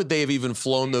 Why would they have even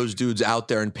flown those dudes out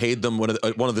there and paid them one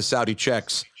of the Saudi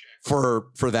checks for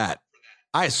that?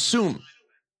 I assume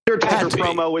their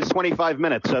promo was 25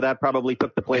 minutes, so that probably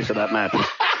took the place of that match.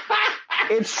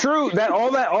 It's true that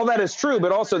all that is true,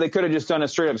 but also they could have just done a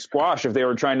straight up squash if they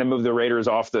were trying to move the Raiders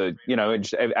off the,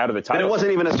 out of the title. And it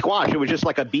wasn't even a squash; it was just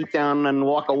like a beat down and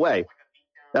walk away.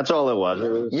 That's all it was. It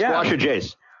was squash or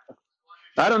Jace.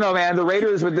 I don't know, man. The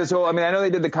Raiders with this whole, I know they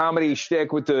did the comedy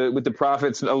shtick with the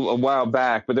Prophets a while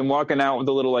back, but then walking out with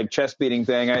the little like chest beating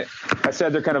thing, I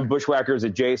said they're kind of bushwhackers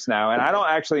at Jace now, and I don't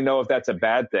actually know if that's a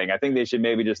bad thing. I think they should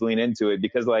maybe just lean into it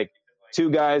because like two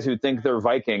guys who think they're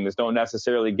Vikings don't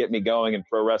necessarily get me going in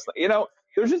pro wrestling.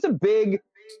 There's a big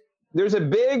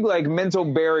like mental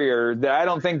barrier that I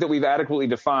don't think that we've adequately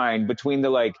defined between the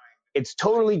like it's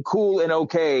totally cool and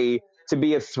okay to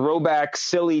be a throwback,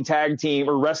 silly tag team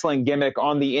or wrestling gimmick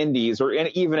on the indies or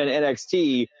even in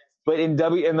NXT. But in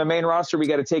the main roster, we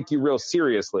got to take you real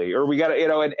seriously, or we got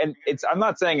to, and it's, I'm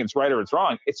not saying it's right or it's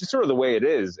wrong. It's just sort of the way it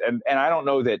is. And I don't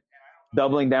know that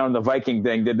doubling down on the Viking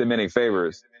thing did them any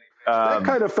favors. That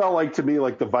kind of felt like to me,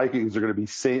 like the Vikings are going to be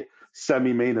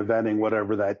semi-main eventing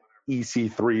whatever that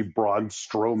EC3 Braun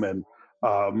Strowman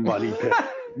money pit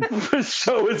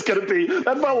show is going to be.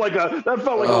 That felt like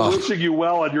a wishing you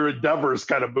well on your endeavors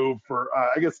kind of move for.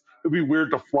 I guess it'd be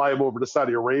weird to fly him over to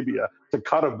Saudi Arabia to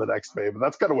cut him the next day, but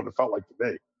that's kind of what it felt like to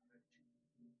me.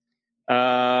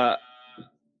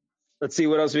 Let's see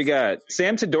what else we got.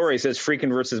 Sam Tadori says Freakin'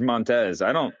 versus Montez.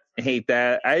 I don't hate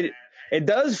that. It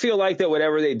does feel like that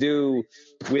whatever they do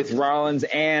with Rollins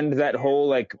and that whole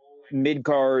like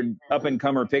mid-card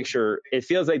up-and-comer picture, it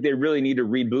feels like they really need to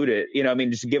reboot it.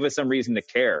 Just give us some reason to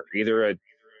care.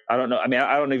 I don't know.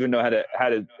 I don't even know how to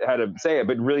say it,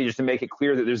 but really just to make it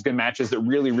clear that there's good matches that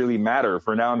really, really matter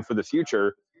for now and for the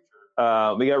future.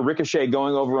 We got Ricochet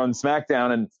going over on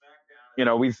SmackDown, and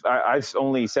I've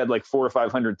only said like 400 or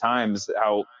 500 times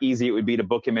how easy it would be to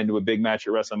book him into a big match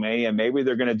at WrestleMania. Maybe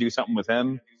they're going to do something with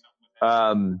him.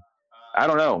 I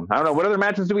don't know. What other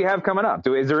matches do we have coming up?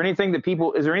 Is there anything that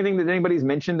anybody's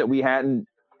mentioned that we hadn't,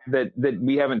 that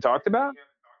we haven't talked about?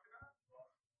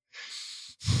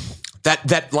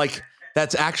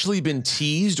 That's actually been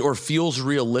teased or feels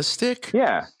realistic?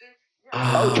 Yeah.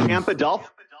 Ciampa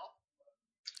Dolph?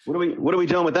 What are we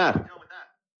doing with that?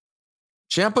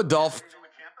 Ciampa Dolph.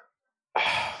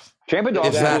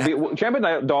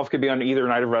 Ciampa Dolph could be on either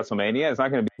night of WrestleMania. It's not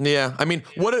going to be. Yeah.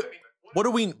 What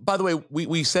do we, by the way,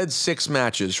 we said 6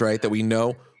 matches, right? That we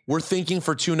know. We're thinking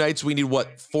for 2 nights, we need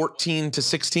 14 to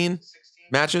 16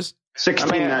 matches? 16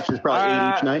 matches, probably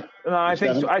 8 each night. No,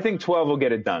 I think 12 will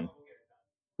get it done.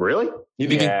 Really? You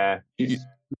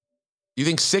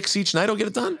think 6 each night will get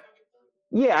it done?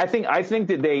 Yeah, I think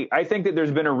that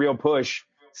there's been a real push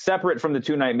separate from the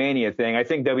 2-night Mania thing. I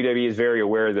think WWE is very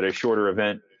aware that a shorter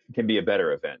event can be a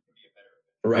better event.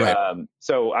 Right.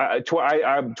 So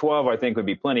 12 I think would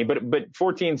be plenty, but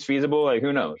 14 is feasible. Like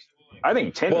who knows? I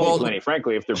think 10 would be plenty,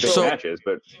 frankly, if they're big matches.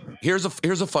 But here's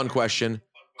a fun question: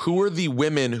 who are the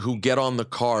women who get on the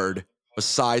card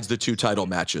besides the 2 title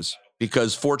matches?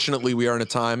 Because fortunately, we are in a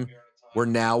time where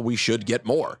now we should get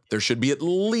more. There should be at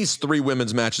least 3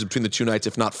 women's matches between the 2 nights,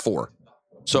 if not 4.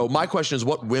 So my question is,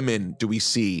 what women do we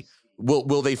see?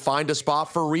 Will they find a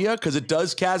spot for Rhea? Because it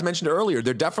does, Kaz mentioned earlier,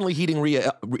 they're definitely heating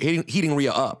Rhea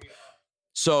up.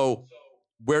 So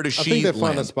where does she I think they land?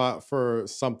 found a spot for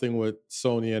something with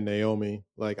Sonya and Naomi.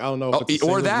 Like, I don't know if it's a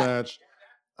singles match.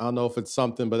 I don't know if it's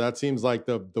something, but that seems like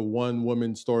the one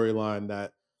woman storyline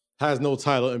that has no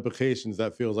title implications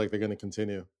that feels like they're going to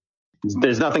continue.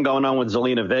 There's nothing going on with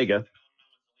Zelina Vega.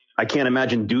 I can't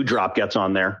imagine Doudrop gets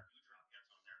on there.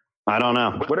 I don't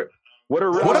know. What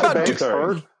about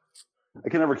I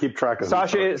can never keep track of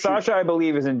Sasha, I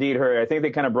believe, is indeed her. I think they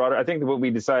kind of brought her. I think what we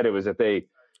decided was that they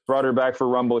brought her back for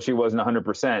Rumble. She wasn't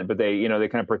 100%, but they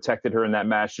kind of protected her in that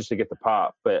match just to get the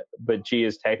pop. But she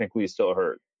is technically still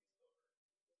hurt.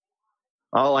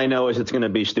 All I know is it's going to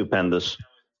be stupendous.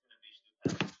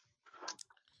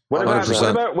 What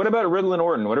about Riddle and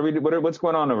Orton? What's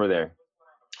going on over there?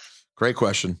 Great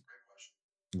question.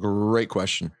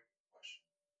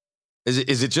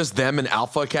 Is it just them and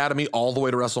Alpha Academy all the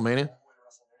way to WrestleMania?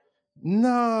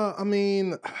 No, I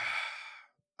mean,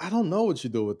 I don't know what you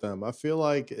do with them. I feel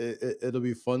like it'll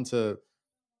be fun to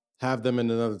have them in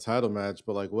another title match,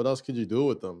 but like, what else could you do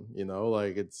with them? You know,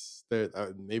 like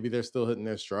maybe they're still hitting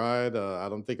their stride. I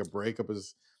don't think a breakup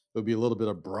would be a little bit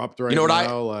abrupt right now.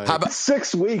 How about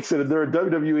 6 weeks and they're a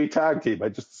WWE tag team? I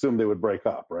just assumed they would break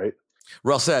up, right?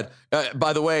 Well said.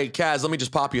 By the way, Kaz, let me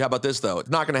just pop you. How about this though?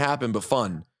 It's not going to happen, but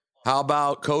fun. How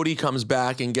about Cody comes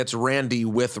back and gets Randy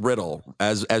with Riddle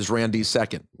as Randy's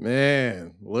second?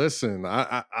 Man, listen,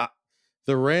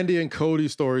 the Randy and Cody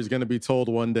story is going to be told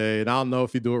one day, and I don't know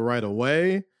if you do it right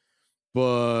away,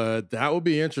 but that would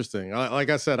be interesting. Like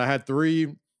I said, I had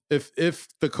 3. If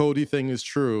the Cody thing is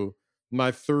true,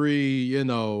 my 3,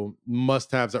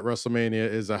 must-haves at WrestleMania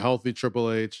is a healthy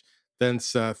Triple H, then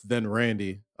Seth, then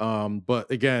Randy.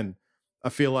 But again, I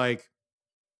feel like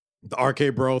the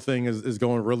RK Bro thing is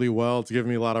going really well. It's giving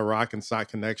me a lot of Rock and Sock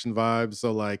Connection vibes.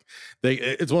 So like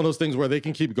it's one of those things where they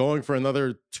can keep going for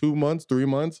another 2 months, 3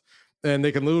 months, and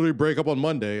they can literally break up on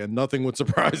Monday and nothing would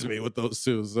surprise me with those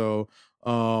two. So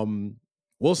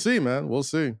we'll see, man. We'll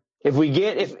see.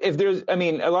 If there's, I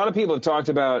mean, a lot of people have talked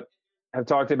about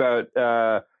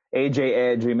AJ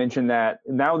Edge. We mentioned that.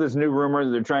 Now there's new rumors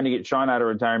that they're trying to get Shawn out of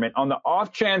retirement. On the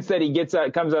off chance that he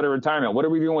comes out of retirement, what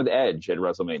are we doing with Edge at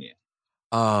WrestleMania?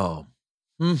 Oh.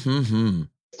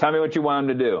 Tell me what you want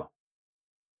him to do.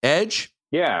 Edge?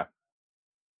 Yeah.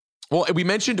 Well, we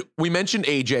mentioned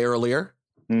AJ earlier.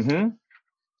 Mm-hmm.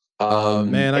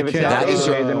 Man, I if can't. It's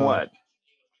not AJ, then what?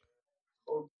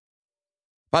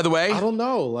 By the way, I don't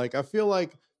know. Like, I feel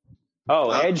like.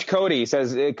 Edge Cody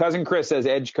says, cousin Chris says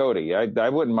Edge Cody. I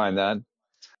wouldn't mind that.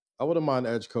 I wouldn't mind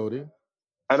Edge Cody.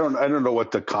 I don't know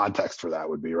what the context for that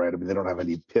would be, right? I mean, they don't have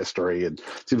any history, and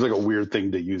it seems like a weird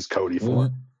thing to use Cody for.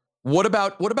 What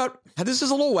about? This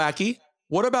is a little wacky.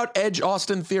 What about Edge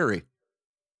Austin Theory?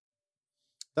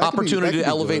 Opportunity to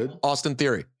elevate good. Austin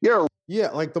Theory. Yeah.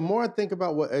 Like the more I think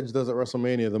about what Edge does at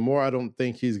WrestleMania, the more I don't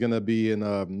think he's gonna be in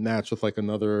a match with like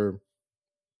another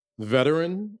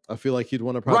veteran. I feel like he'd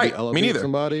want to probably elevate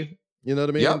somebody. You know what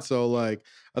I mean? Yep. So like,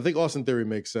 I think Austin Theory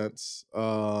makes sense.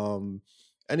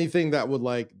 Anything that would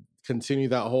like continue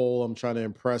that whole I'm trying to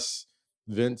impress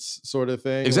Vince sort of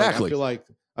thing. Exactly. Like,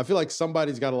 I feel like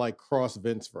somebody's got to like cross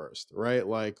Vince first, right?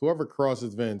 Like whoever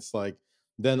crosses Vince, like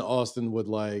then Austin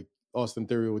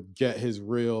Theory would get his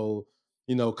real,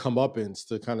 comeuppance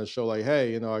to kind of show like,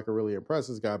 hey, I could really impress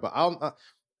this guy. But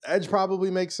Edge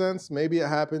probably makes sense. Maybe it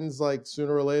happens like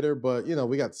sooner or later, but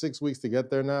we got 6 weeks to get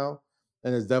there now.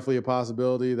 And it's definitely a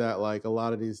possibility that like a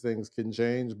lot of these things can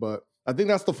change, but I think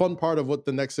that's the fun part of what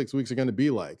the next 6 weeks are going to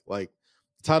be like. Like,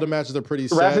 title matches are pretty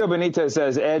set. Rafael Benitez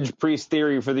says Edge Priest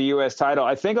Theory for the U.S. title.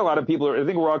 I think a lot of people I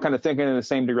think we're all kind of thinking in the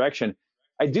same direction.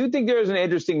 I do think there's an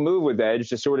interesting move with Edge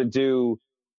to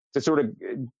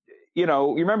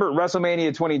you remember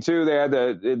WrestleMania 22, they had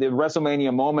the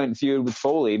WrestleMania moment feud with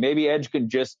Foley. Maybe Edge could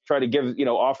just try to give,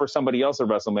 offer somebody else a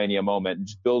WrestleMania moment and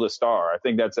just build a star. I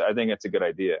think that's a good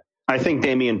idea. I think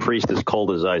Damian Priest is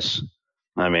cold as ice.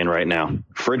 I mean, right now,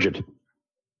 frigid.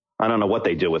 I don't know what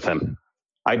they do with him.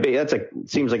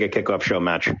 Seems like a kickoff show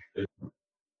match.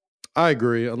 I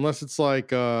agree, unless it's like,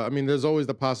 there's always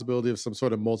the possibility of some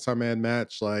sort of multi-man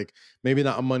match, like maybe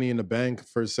not a Money in the Bank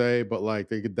per se, but like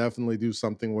they could definitely do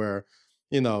something where,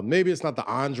 maybe it's not the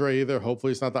Andre either.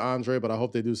 Hopefully it's not the Andre, but I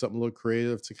hope they do something a little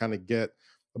creative to kind of get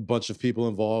a bunch of people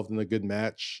involved in a good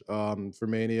match for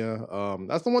Mania.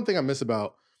 That's the one thing I miss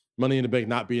about Money in the Bank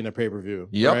not being a pay-per-view.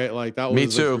 Yep. Right? Like that was Me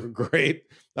too.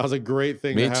 That was a great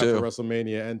thing to have for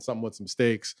WrestleMania and something with some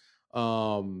stakes.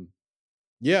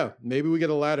 Yeah, maybe we get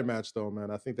a ladder match though,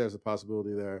 man. I think there's a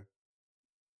possibility there.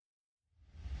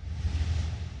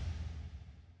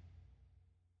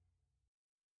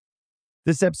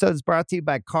 This episode is brought to you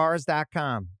by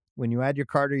Cars.com. When you add your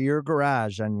car to your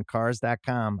garage on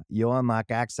Cars.com, you'll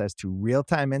unlock access to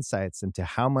real-time insights into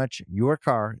how much your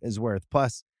car is worth.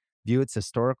 Plus, view its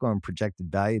historical and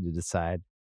projected value to decide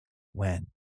when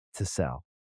to sell.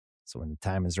 So when the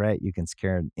time is right, you can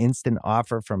secure an instant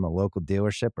offer from a local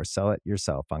dealership or sell it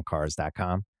yourself on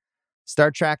Cars.com.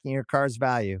 Start tracking your car's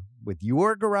value with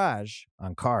your garage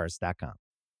on Cars.com.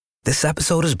 This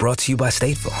episode is brought to you by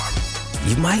State Farm.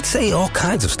 You might say all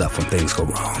kinds of stuff when things go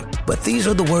wrong, but these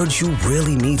are the words you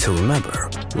really need to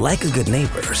remember. Like a good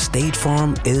neighbor, State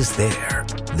Farm is there.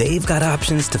 They've got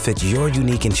options to fit your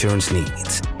unique insurance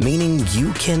needs, meaning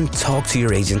you can talk to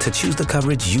your agent to choose the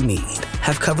coverage you need.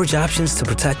 Have coverage options to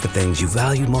protect the things you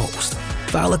value most.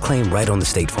 File a claim right on the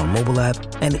State Farm mobile app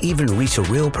and even reach a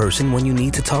real person when you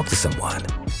need to talk to someone.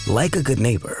 Like a good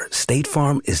neighbor, State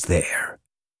Farm is there.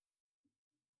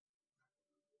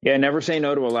 Yeah, never say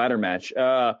no to a ladder match.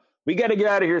 We got to get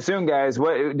out of here soon, guys.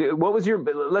 What was your?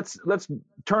 Let's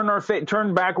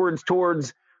turn backwards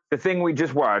towards the thing we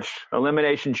just watched,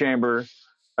 Elimination Chamber.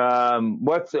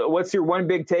 What's your one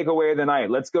big takeaway of the night?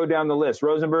 Let's go down the list.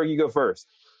 Rosenberg, you go first.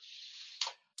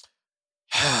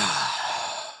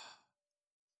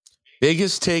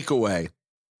 Biggest takeaway.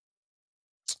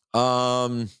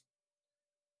 The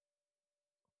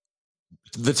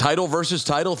title versus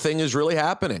title thing is really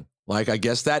happening. Like, I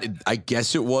guess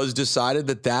it was decided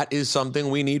that is something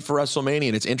we need for WrestleMania.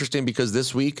 And it's interesting because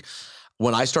this week,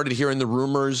 when I started hearing the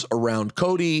rumors around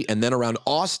Cody and then around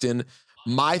Austin,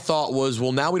 my thought was,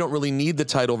 well, now we don't really need the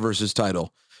title versus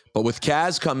title. But with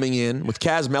Kaz coming in, with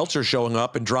Kaz Meltzer showing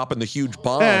up and dropping the huge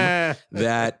bomb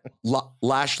that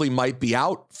Lashley might be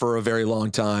out for a very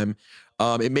long time,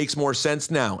 it makes more sense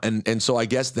now. And so I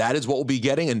guess that is what we'll be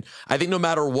getting. And I think no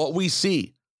matter what we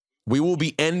see, we will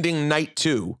be ending night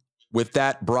 2 with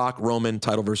that Brock Roman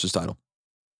title versus title.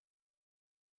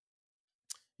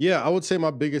 Yeah, I would say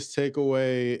my biggest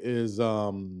takeaway is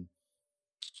I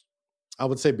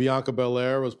would say Bianca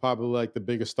Belair was probably like the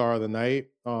biggest star of the night,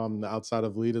 outside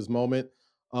of Lita's moment.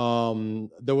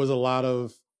 There was a lot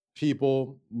of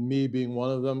people, me being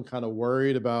one of them, kind of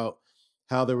worried about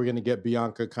how they were going to get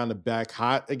Bianca kind of back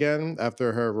hot again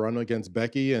after her run against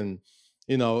Becky. And,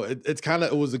 you know,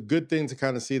 it was a good thing to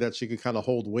kind of see that she could kind of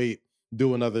hold weight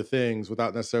doing other things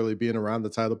without necessarily being around the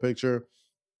title picture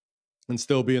and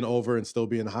still being over and still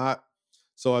being hot.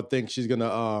 So I think she's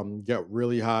gonna get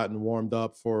really hot and warmed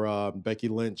up for Becky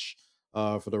Lynch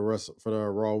for the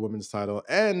Raw Women's title.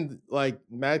 And like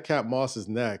Madcap Moss's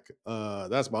neck,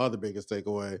 that's my other biggest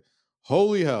takeaway.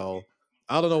 Holy hell.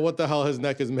 I don't know what the hell his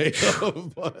neck is made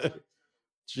of, but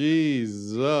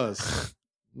Jesus.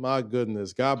 My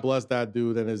goodness. God bless that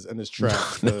dude and his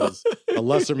tracks, because a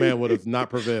lesser man would have not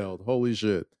prevailed. Holy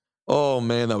shit. Oh,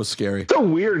 man, that was scary. So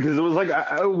weird, because it was like,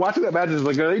 I watching that match, is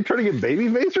like, are they turning him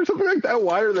babyface or something like that?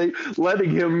 Why are they letting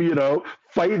him,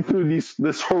 fight through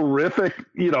this horrific,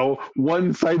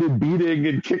 one-sided beating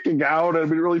and kicking out? I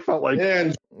mean, it really felt like...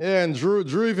 And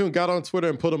Drew even got on Twitter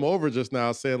and put him over just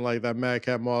now, saying like that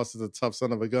Madcap Moss is a tough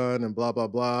son of a gun and blah, blah,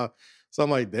 blah. So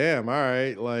I'm like, damn, all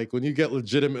right. Like, when you get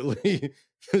legitimately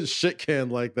shit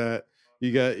canned like that,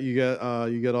 you get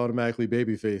automatically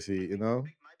babyfacey,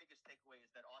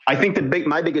 I think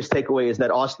my biggest takeaway is that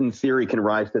Austin Theory can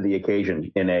rise to the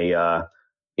occasion in a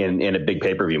big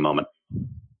pay-per-view moment.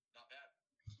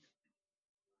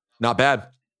 Not bad.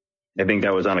 I think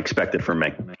that was unexpected for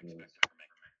me.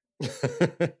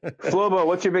 Flobo,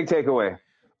 what's your big takeaway?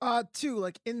 2,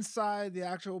 like inside the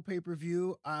actual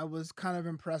pay-per-view, I was kind of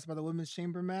impressed by the women's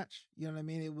chamber match. You know what I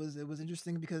mean? It was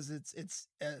interesting because it's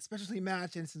a specialty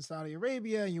match and it's in Saudi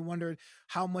Arabia, and you wondered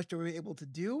how much they were able to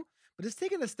do. But it's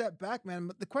taking a step back, man.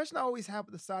 But the question I always have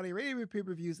with the Saudi Arabia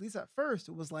pay-per-views, at least at first,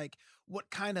 it was like, what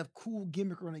kind of cool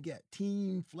gimmick we're going to get?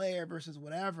 Team, Flair versus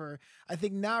whatever. I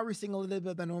think now we're seeing a little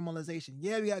bit of the normalization.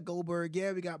 Yeah, we got Goldberg.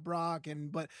 Yeah, we got Brock.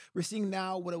 But we're seeing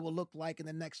now what it will look like in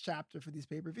the next chapter for these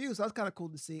pay-per-views. So that's kind of cool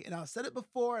to see. And I said it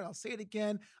before, and I'll say it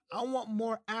again. I want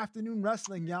more afternoon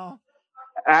wrestling, y'all.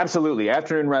 Absolutely.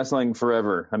 Afternoon wrestling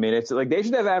forever. I mean, it's like they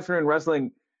should have afternoon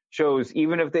wrestling shows,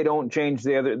 even if they don't change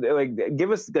the other, like give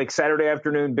us like Saturday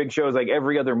afternoon big shows like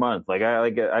every other month.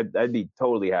 I'd be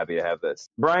totally happy to have this.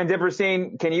 Brian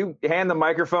Dipperstein, can you hand the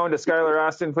microphone to Skylar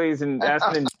Austin, please? And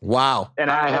Aston. Wow. And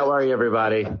hi, how are you,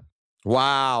 everybody?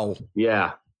 Wow.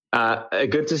 Yeah.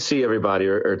 Good to see everybody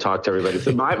or talk to everybody.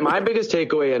 So my biggest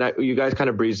takeaway, and you guys kind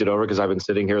of breezed it over because I've been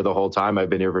sitting here the whole time. I've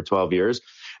been here for 12 years.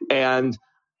 And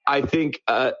I think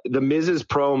the Miz's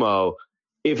promo,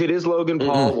 if it is Logan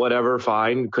Paul, whatever,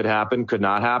 fine, could happen, could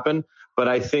not happen. But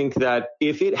I think that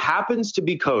if it happens to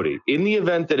be Cody, in the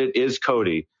event that it is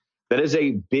Cody, that is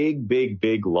a big, big,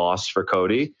 big loss for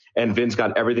Cody. And Vince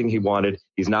got everything he wanted.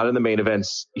 He's not in the main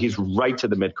events. He's right to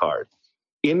the mid-card.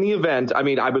 In the event, I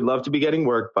mean, I would love to be getting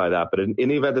worked by that. But in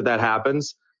the event that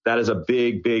happens, that is a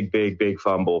big, big, big, big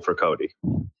fumble for Cody.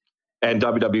 And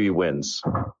WWE wins.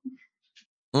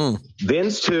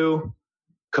 Vince 2,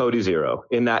 Cody 0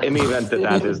 in the event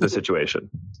that is the situation.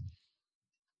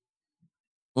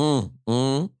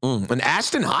 An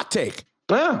Aston hot take.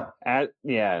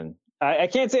 Yeah. I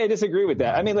can't say I disagree with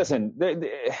that. I mean, listen,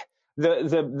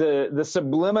 the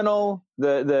subliminal,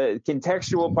 the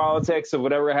contextual politics of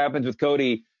whatever happens with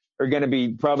Cody are going to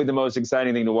be probably the most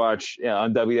exciting thing to watch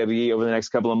on WWE over the next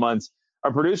couple of months.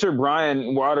 Our producer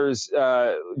Brian Waters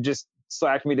just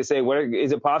slacked me to say,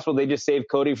 is it possible they just saved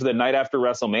Cody for the night after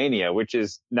WrestleMania, which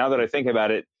is, now that I think about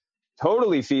it,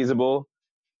 totally feasible.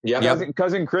 Yeah,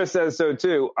 cousin Chris says so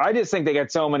too. I just think they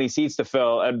got so many seats to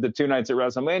fill at the 2 nights at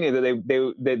WrestleMania that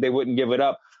they wouldn't give it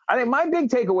up. I think my big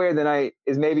takeaway of the night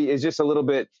is just a little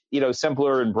bit,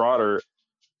 simpler and broader.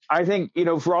 I think,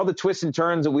 for all the twists and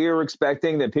turns that we were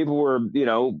expecting, that people were,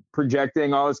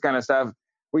 projecting, all this kind of stuff,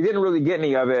 we didn't really get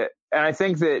any of it. And I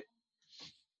think that,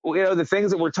 the things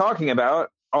that we're talking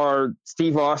about are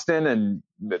Steve Austin and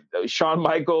Shawn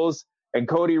Michaels and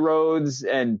Cody Rhodes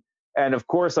and of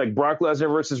course, like Brock Lesnar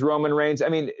versus Roman Reigns. I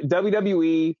mean,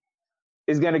 WWE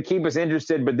is going to keep us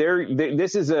interested, but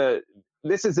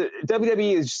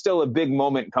WWE is still a big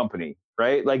moment company,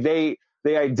 right? Like they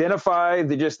identify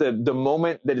the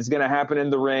moment that is going to happen in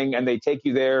the ring, and they take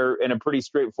you there in a pretty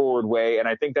straightforward way. And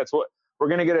I think that's what we're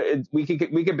going to get. We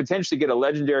could potentially get a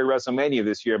legendary WrestleMania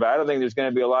this year, but I don't think there's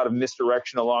going to be a lot of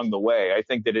misdirection along the way. I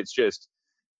think that it's just,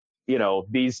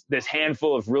 this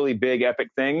handful of really big epic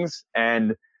things,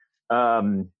 and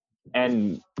the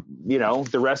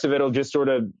rest of it'll just sort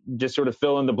of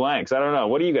fill in the blanks. I don't know.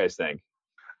 What do you guys think?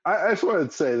 I just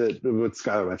wanted to say that what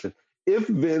Skylar mentioned, if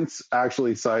Vince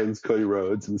actually signs Cody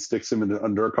Rhodes and sticks him in an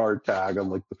undercard tag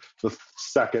on like the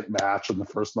second match on the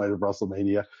first night of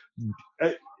WrestleMania,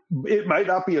 it might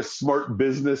not be a smart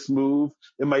business move.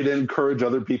 It might encourage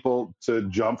other people to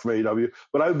jump from AEW,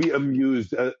 but I would be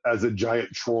amused as a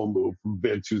giant troll move from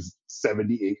Vince, who's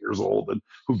 78 years old and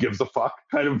who gives a fuck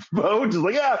kind of mode. Just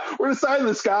like, yeah, we're going to sign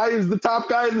this guy. He's the top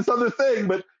guy in this other thing,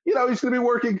 but he's going to be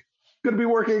working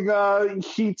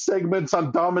heat segments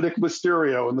on Dominic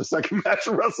Mysterio in the second match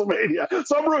of WrestleMania.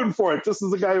 So I'm rooting for it, just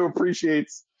as a guy who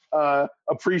appreciates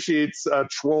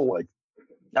trolling.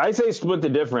 I say split the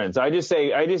difference. I just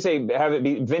say have it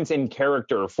be Vince in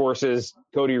character forces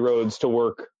Cody Rhodes to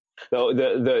work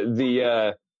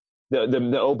the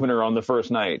opener on the first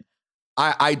night.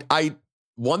 I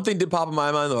one thing did pop in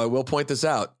my mind, though. I will point this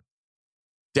out.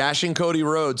 Dashing Cody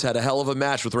Rhodes had a hell of a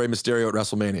match with Rey Mysterio at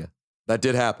WrestleMania. That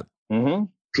did happen. Mm-hmm.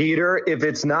 Peter, if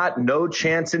it's not No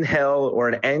Chance in Hell or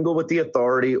an angle with the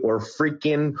Authority or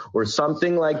freaking or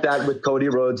something like that with Cody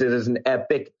Rhodes, it is an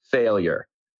epic failure.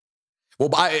 Well,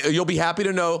 you'll be happy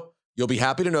to know. You'll be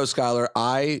happy to know, Skylar.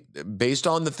 Based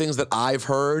on the things that I've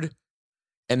heard,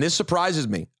 and this surprises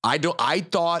me. I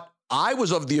thought I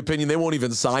was of the opinion they won't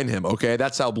even sign him. Okay,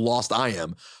 that's how lost I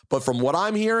am. But from what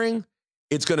I'm hearing,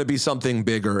 it's going to be something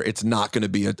bigger. It's not going to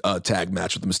be a tag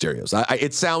match with the Mysterios.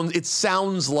 It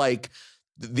sounds like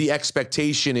the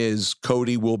expectation is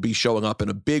Cody will be showing up in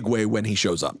a big way when he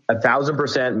shows up.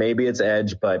 1,000%. Maybe it's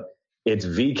Edge, but it's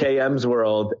VKM's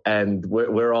world, and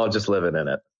we're all just living in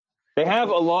it. They have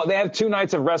 2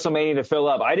 nights of WrestleMania to fill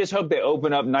up. I just hope they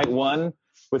open up night 1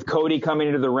 with Cody coming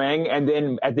into the ring, and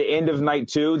then at the end of night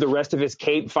 2, the rest of his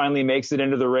cape finally makes it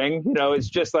into the ring. It's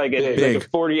just like a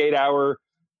 48-hour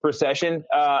procession.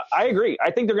 I agree.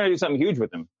 I think they're going to do something huge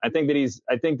with him.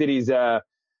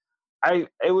 It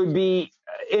would be,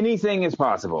 anything is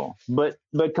possible, but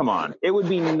come on, it would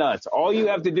be nuts. All you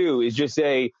have to do is just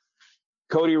say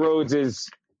Cody Rhodes is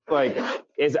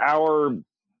our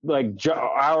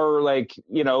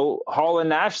Hall and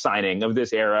Nash signing of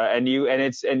this era, and you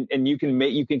can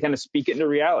kind of speak it into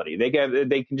reality. They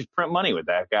can just print money with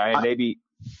that guy, and maybe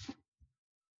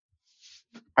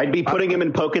I'd be putting him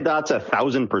in polka dots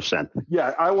 1,000%.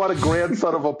 Yeah, I want a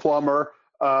grandson of a plumber,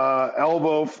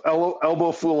 elbow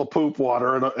full of poop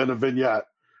water, and a vignette.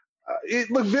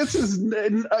 Look, Vince is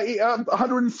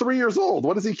 103 years old.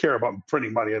 What does he care about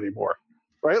printing money anymore?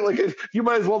 Right? Like, you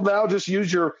might as well now just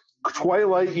use your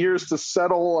twilight years to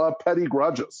settle petty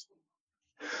grudges.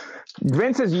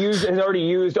 Vince has already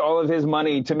used all of his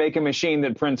money to make a machine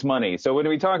that prints money. So when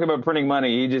we talk about printing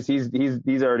money,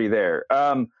 he's already there.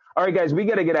 All right, guys, we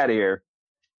got to get out of here.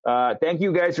 Thank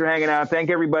you guys for hanging out.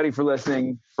 Thank everybody for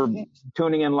listening, for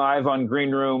tuning in live on Green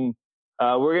Room.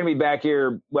 We're going to be back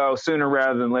here, sooner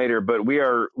rather than later, but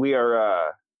we're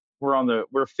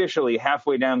officially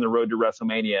halfway down the road to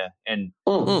WrestleMania, and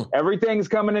everything's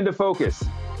coming into focus.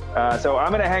 So I'm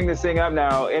going to hang this thing up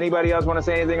now. Anybody else want to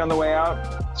say anything on the way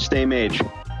out? Stay mage.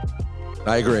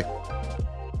 I agree.